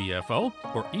WBFO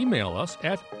or email us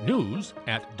at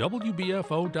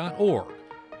news@wbfo.org.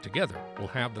 Together, we'll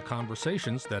have the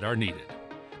conversations that are needed.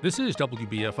 This is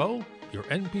WBFO, your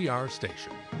NPR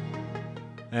station.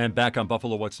 And back on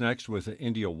Buffalo What's Next with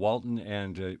India Walton.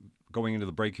 And going into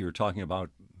the break, you were talking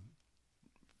about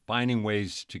finding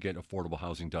ways to get affordable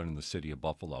housing done in the city of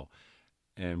Buffalo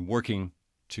and working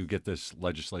to get this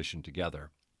legislation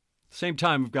together. At the same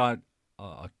time, we've got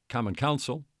a Common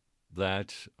Council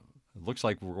that looks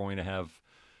like we're going to have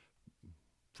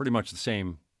pretty much the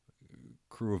same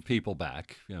crew of people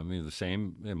back. You know, I mean, the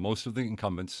same. Most of the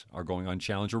incumbents are going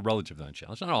unchallenged or relatively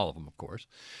unchallenged. Not all of them, of course.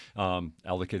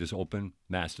 Ellicott is open.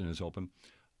 Masten is open.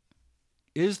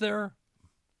 Do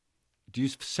you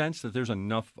sense that there's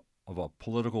enough of a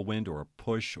political wind or a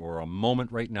push or a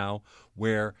moment right now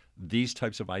where these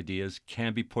types of ideas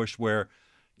can be pushed, where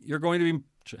you're going to be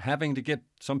having to get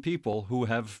some people who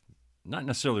have not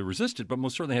necessarily resisted, but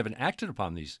most certainly haven't acted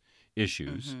upon these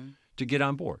issues to get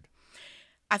on board?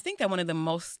 I think that one of the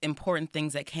most important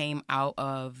things that came out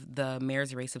of the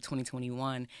mayor's race of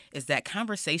 2021 is that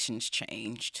conversations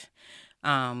changed.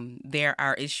 There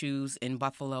are issues in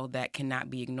Buffalo that cannot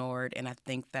be ignored, and I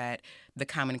think that the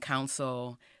Common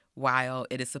Council, while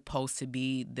it is supposed to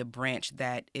be the branch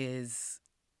that is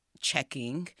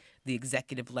checking the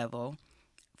executive level,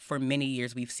 for many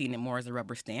years we've seen it more as a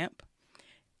rubber stamp.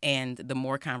 And the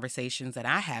more conversations that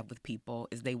I have with people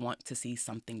is they want to see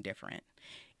something different.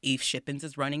 Eve Shippens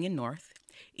is running in North.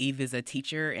 Eve is a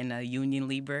teacher and a union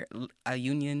leader,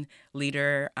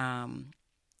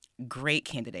 great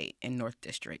candidate in North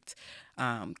District.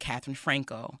 Catherine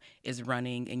Franco is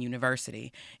running in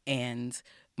University. And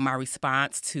my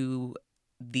response to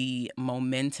the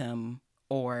momentum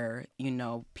or,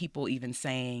 people even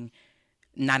saying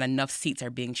not enough seats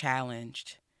are being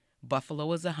challenged,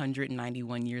 Buffalo is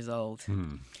 191 years old.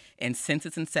 And since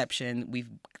its inception, we've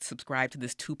subscribed to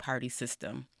this two-party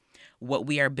system. What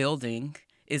we are building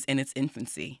is in its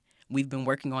infancy. We've been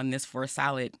working on this for a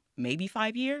solid maybe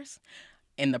 5 years.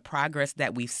 And the progress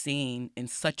that we've seen in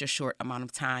such a short amount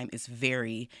of time is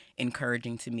very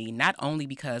encouraging to me, not only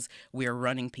because we're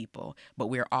running people, but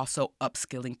we're also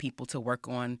upskilling people to work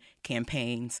on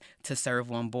campaigns, to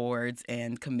serve on boards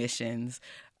and commissions.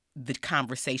 The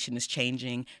conversation is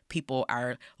changing. People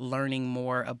are learning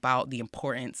more about the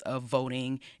importance of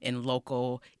voting in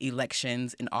local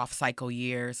elections in off-cycle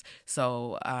years.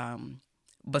 So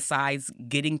besides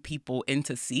getting people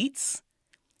into seats,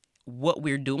 what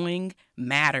we're doing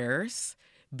matters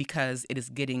because it is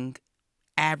getting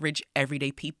average,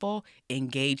 everyday people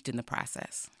engaged in the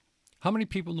process. How many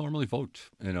people normally vote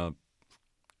in a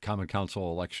Common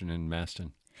Council election in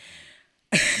Masten?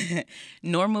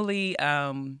 Normally,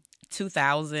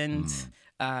 2,000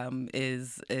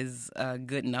 is a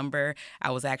good number.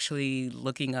 I was actually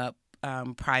looking up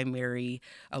primary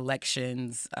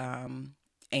elections,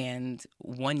 and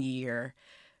one year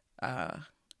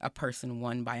a person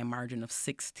won by a margin of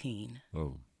 16.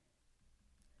 Oh.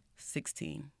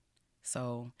 16.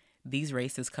 So these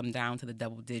races come down to the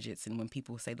double digits, and when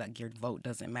people say that your vote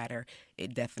doesn't matter,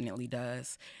 it definitely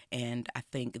does. And I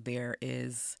think there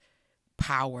is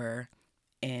power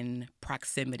in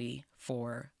proximity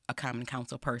for a Common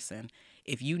Council person.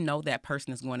 If you know that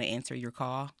person is going to answer your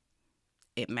call,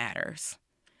 it matters,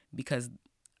 because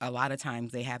a lot of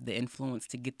times they have the influence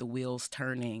to get the wheels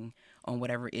turning on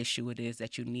whatever issue it is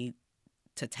that you need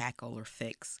to tackle or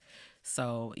fix.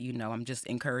 So, I'm just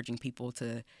encouraging people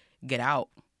to get out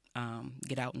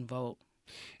and vote.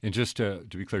 And just to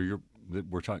be clear, you're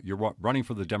running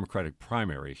for the Democratic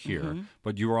primary here,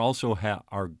 but you are also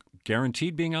are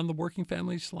guaranteed being on the Working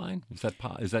Families line? Is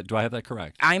that do I have that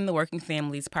correct? I'm the Working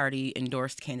Families Party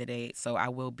endorsed candidate, so I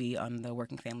will be on the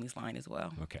Working Families line as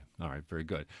well. Okay. All right. Very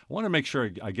good. I want to make sure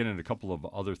I get into a couple of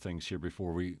other things here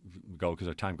before we go because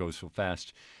our time goes so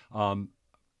fast.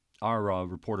 Our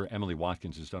reporter, Emily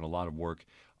Watkins, has done a lot of work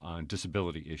on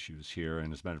disability issues here,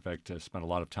 and as a matter of fact, has spent a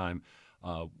lot of time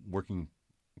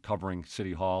covering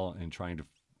City Hall and trying to,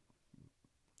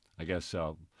 I guess,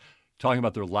 talking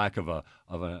about their lack of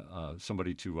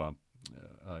somebody to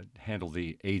handle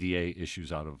the ADA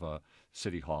issues out of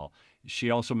City Hall.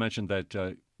 She also mentioned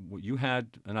that you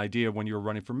had an idea when you were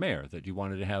running for mayor that you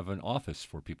wanted to have an office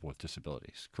for people with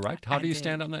disabilities, correct? How do you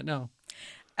stand on that now?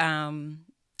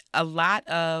 A lot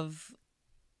of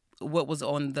what was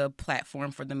on the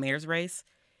platform for the mayor's race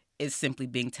is simply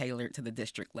being tailored to the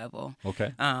district level.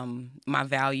 Okay. My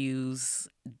values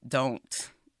don't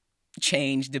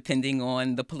change depending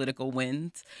on the political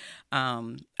winds.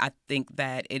 I think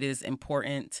that it is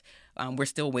important. We're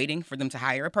still waiting for them to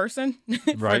hire a person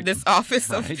for this office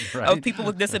of people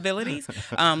with disabilities.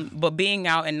 But being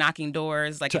out and knocking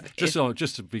doors, like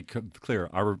just to be clear,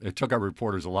 it took our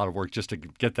reporters a lot of work just to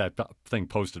get that thing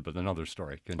posted. But another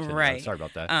story. Continue. Right. Sorry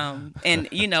about that. And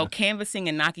canvassing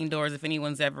and knocking doors. If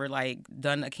anyone's ever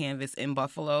done a canvass in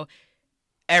Buffalo,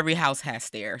 every house has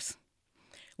stairs.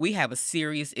 We have a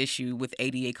serious issue with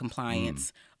ADA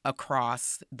compliance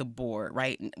across the board,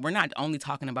 right? We're not only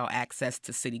talking about access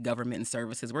to city government and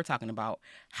services. We're talking about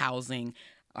housing.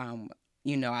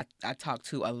 I talk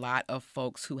to a lot of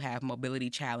folks who have mobility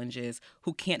challenges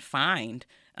who can't find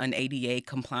an ADA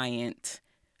compliant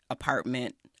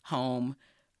apartment, home,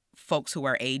 folks who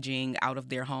are aging out of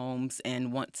their homes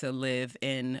and want to live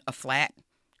in a flat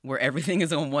where everything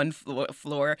is on one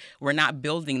floor. We're not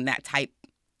building that type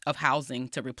of housing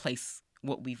to replace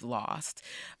what we've lost.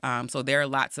 So there are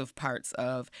lots of parts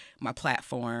of my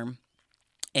platform,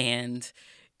 and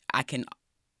I can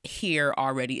hear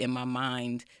already in my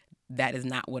mind that is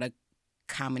not what a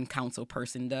common council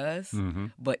person does,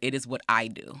 but it is what I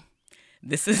do.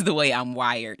 This is the way I'm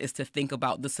wired, is to think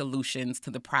about the solutions to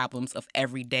the problems of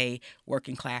everyday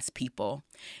working class people.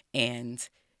 And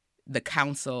the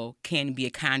council can be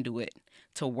a conduit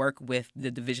to work with the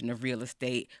Division of Real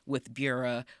Estate, with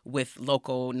Bureau, with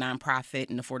local nonprofit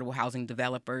and affordable housing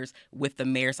developers, with the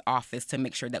mayor's office to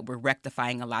make sure that we're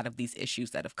rectifying a lot of these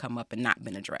issues that have come up and not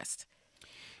been addressed.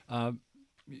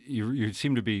 You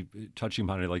seem to be touching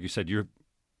upon it. Like you said,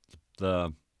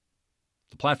 the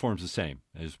platform's the same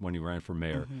as when you ran for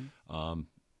mayor.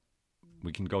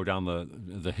 We can go down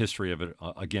the history of it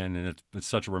again, and it's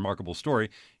such a remarkable story.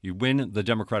 You win the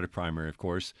Democratic primary, of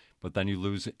course, but then you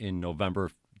lose in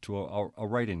November to a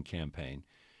write-in campaign.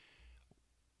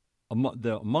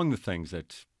 Among the things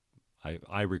that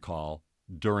I recall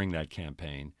during that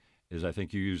campaign is I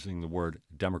think you using the word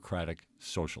Democratic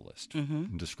Socialist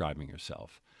in describing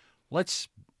yourself. Let's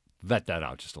vet that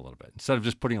out just a little bit. Instead of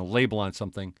just putting a label on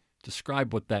something,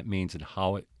 describe what that means and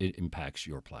how it impacts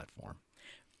your platform.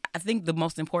 I think the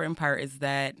most important part is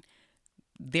that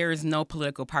there is no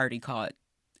political party called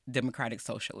Democratic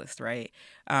Socialist, right?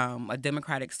 A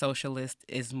Democratic Socialist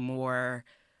is more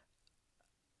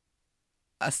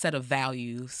a set of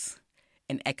values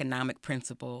and economic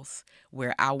principles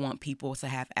where I want people to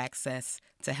have access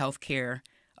to health care,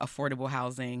 affordable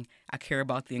housing. I care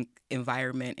about the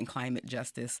environment and climate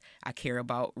justice. I care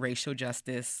about racial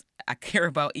justice. I care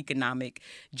about economic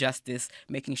justice,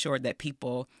 making sure that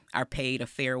people are paid a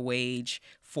fair wage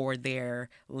for their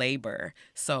labor.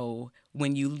 So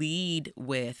when you lead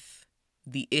with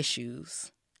the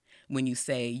issues, when you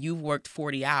say you've worked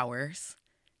 40 hours,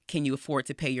 can you afford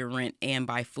to pay your rent and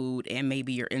buy food and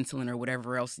maybe your insulin or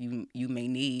whatever else you may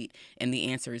need? And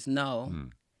the answer is no.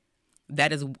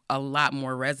 That is a lot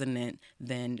more resonant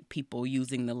than people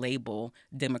using the label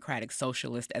Democratic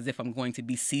Socialist as if I'm going to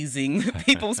be seizing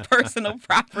people's personal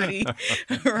property,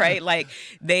 right?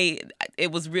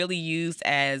 It was really used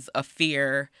as a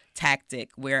fear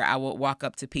tactic where I would walk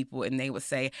up to people and they would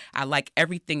say, I like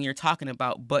everything you're talking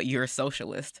about, but you're a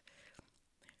socialist,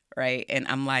 right? And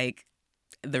I'm like,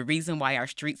 the reason why our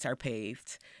streets are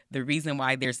paved, the reason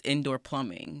why there's indoor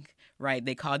plumbing, right?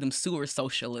 They called them sewer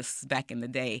socialists back in the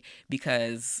day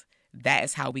because that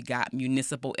is how we got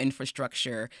municipal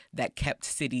infrastructure that kept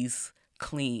cities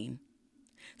clean.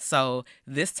 So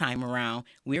this time around,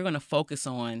 we're going to focus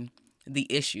on the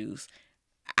issues.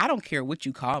 I don't care what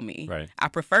you call me. Right. I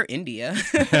prefer India.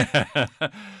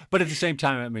 But at the same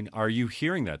time, I mean, are you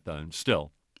hearing that then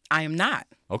still? I am not.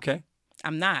 Okay.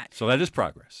 I'm not. So that is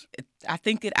progress. I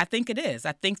think it is.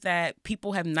 I think that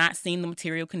people have not seen the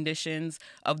material conditions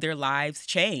of their lives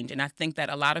change. And I think that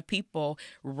a lot of people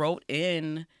wrote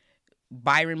in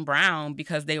Byron Brown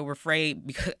because they were afraid.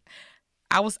 Because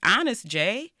I was honest,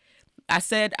 Jay. I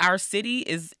said our city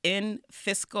is in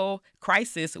fiscal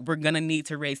crisis. We're going to need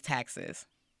to raise taxes.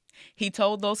 He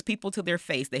told those people to their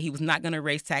face that he was not going to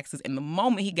raise taxes. And the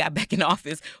moment he got back in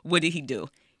office, what did he do?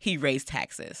 He raised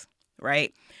taxes,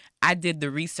 right? I did the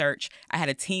research. I had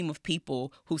a team of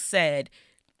people who said,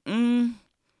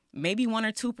 maybe 1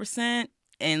 or 2%,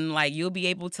 and like you'll be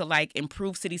able to like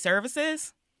improve city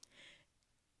services.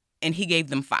 And he gave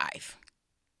them 5.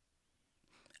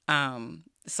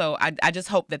 So I just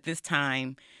hope that this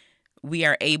time we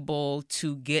are able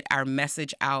to get our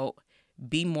message out,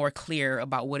 be more clear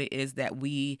about what it is that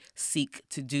we seek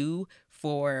to do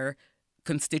for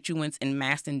constituents in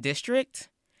Masten District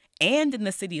and in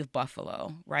the city of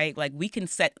Buffalo, right? Like we can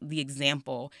set the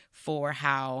example for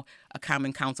how a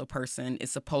Common Council person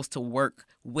is supposed to work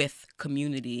with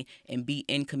community and be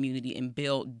in community and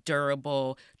build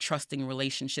durable, trusting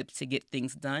relationships to get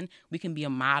things done. We can be a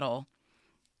model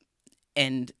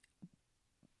and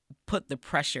put the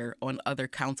pressure on other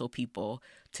council people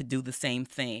to do the same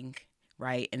thing,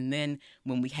 right? And then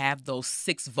when we have those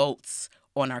 6 votes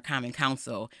on our Common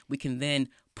Council, we can then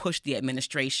push the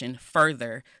administration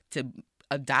further to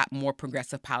adopt more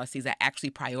progressive policies that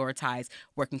actually prioritize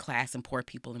working class and poor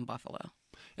people in Buffalo.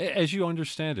 As you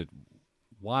understand it,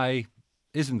 why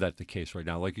isn't that the case right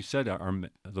now? Like you said,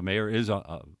 the mayor is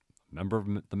a member of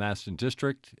the Masten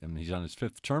District, and he's on his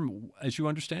 5th term. As you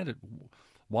understand it,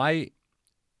 why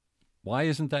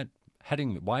isn't that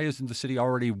heading? Why isn't the city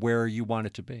already where you want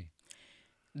it to be?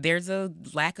 There's a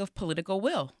lack of political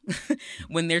will.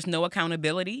 When there's no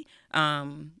accountability,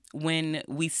 when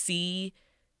we see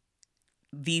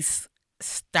these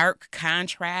stark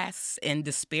contrasts and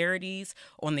disparities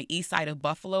on the east side of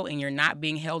Buffalo and you're not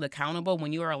being held accountable,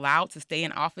 when you are allowed to stay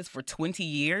in office for 20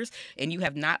 years and you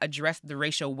have not addressed the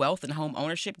racial wealth and home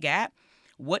ownership gap,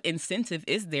 what incentive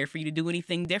is there for you to do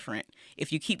anything different?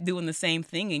 If you keep doing the same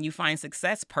thing and you find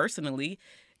success personally,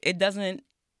 it doesn't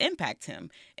impact him.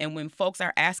 And when folks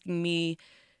are asking me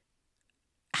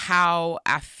how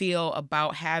I feel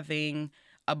about having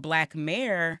a Black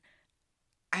mayor,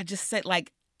 I just said,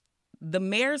 like, the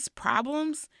mayor's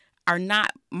problems are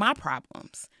not my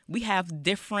problems. We have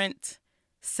different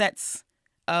sets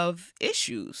of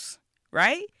issues,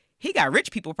 right? He got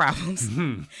rich people problems.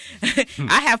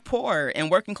 I have poor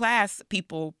and working class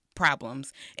people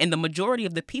problems. And the majority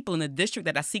of the people in the district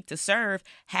that I seek to serve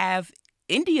have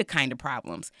India kind of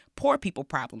problems, poor people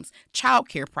problems,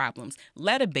 childcare problems,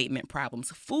 lead abatement problems,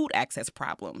 food access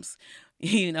problems.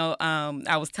 You know,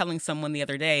 I was telling someone the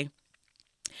other day,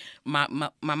 my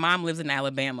mom lives in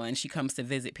Alabama and she comes to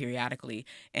visit periodically.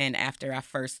 And after I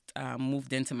first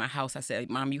moved into my house, I said,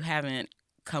 Mom, you haven't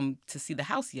come to see the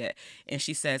house yet. And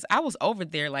she says, I was over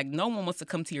there, like, no one wants to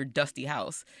come to your dusty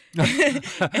house.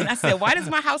 And I said, why does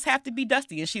my house have to be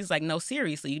dusty? And she's like, no,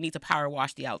 seriously, you need to power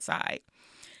wash the outside.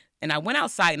 And I went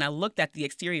outside and I looked at the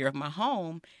exterior of my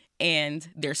home and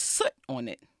there's soot on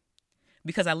it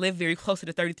because I live very close to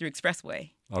the 33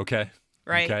 Expressway. Okay.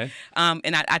 Right. Okay.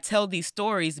 And I tell these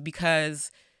stories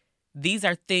because these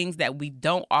are things that we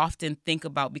don't often think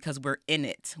about because we're in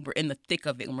it. We're in the thick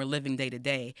of it and we're living day to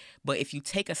day. But if you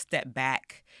take a step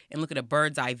back and look at a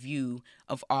bird's eye view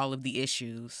of all of the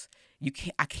issues,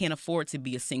 I can't afford to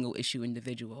be a single issue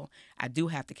individual. I do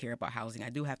have to care about housing.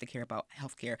 I do have to care about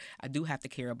healthcare. I do have to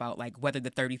care about like whether the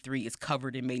 33 is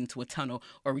covered and made into a tunnel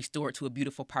or restored to a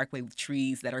beautiful parkway with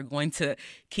trees that are going to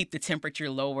keep the temperature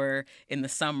lower in the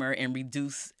summer and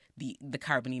reduce the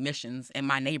carbon emissions in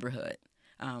my neighborhood.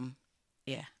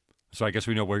 Yeah. So I guess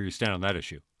we know where you stand on that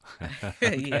issue.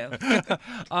 Yeah.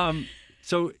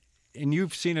 So, and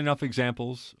you've seen enough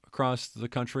examples across the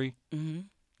country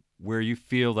where you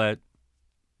feel that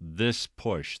this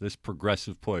push, this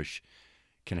progressive push,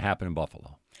 can happen in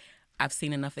Buffalo. I've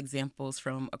seen enough examples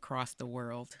from across the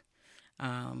world.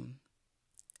 I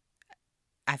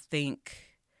think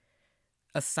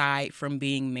aside from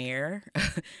being mayor,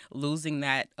 losing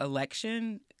that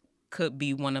election could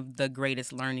be one of the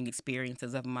greatest learning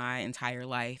experiences of my entire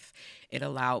life. It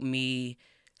allowed me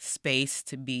space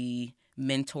to be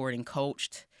mentored and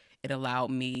coached. It allowed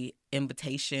me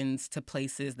invitations to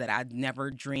places that I'd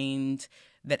never dreamed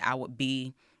that I would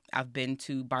be. I've been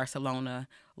to Barcelona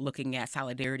looking at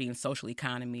solidarity and social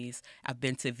economies. I've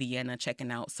been to Vienna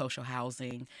checking out social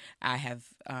housing. I have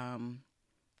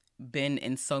been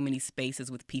in so many spaces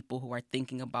with people who are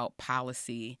thinking about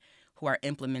policy, who are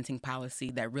implementing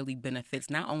policy that really benefits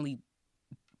not only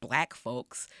Black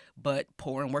folks, but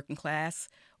poor and working class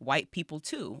white people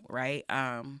too, right?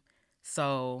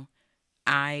 So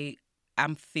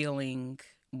I'm feeling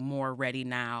more ready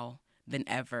now than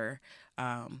ever,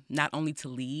 not only to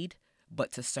lead,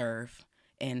 but to serve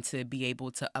and to be able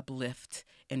to uplift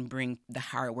and bring the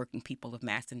hardworking people of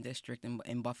Masten District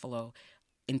and Buffalo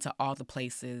into all the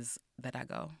places that I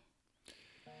go.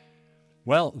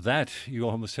 Well, that, you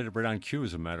almost hit it right on cue,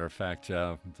 as a matter of fact.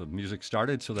 The music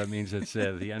started, so that means it's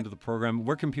the end of the program.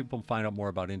 Where can people find out more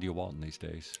about India Walton these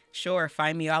days? Sure.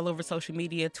 Find me all over social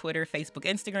media, Twitter, Facebook,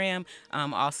 Instagram,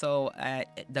 also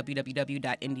at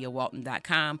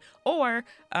www.indiawalton.com, or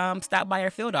stop by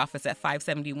our field office at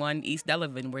 571 East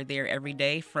Delavan. We're there every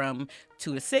day from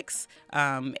 2 to 6,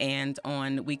 and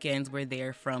on weekends we're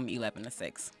there from 11 to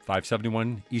 6.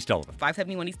 571 East Delavan.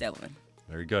 571 East Delavan.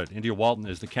 Very good. India Walton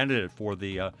is the candidate for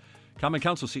the Common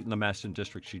Council seat in the Masten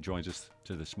District. She joins us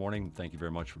this morning. Thank you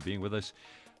very much for being with us.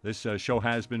 This show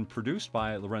has been produced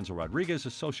by Lorenzo Rodriguez.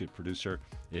 Associate producer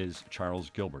is Charles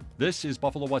Gilbert. This is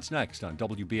Buffalo What's Next on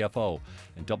WBFO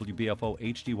and WBFO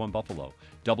HD1 Buffalo,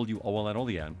 WOLN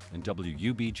Olean, and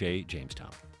WUBJ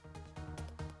Jamestown.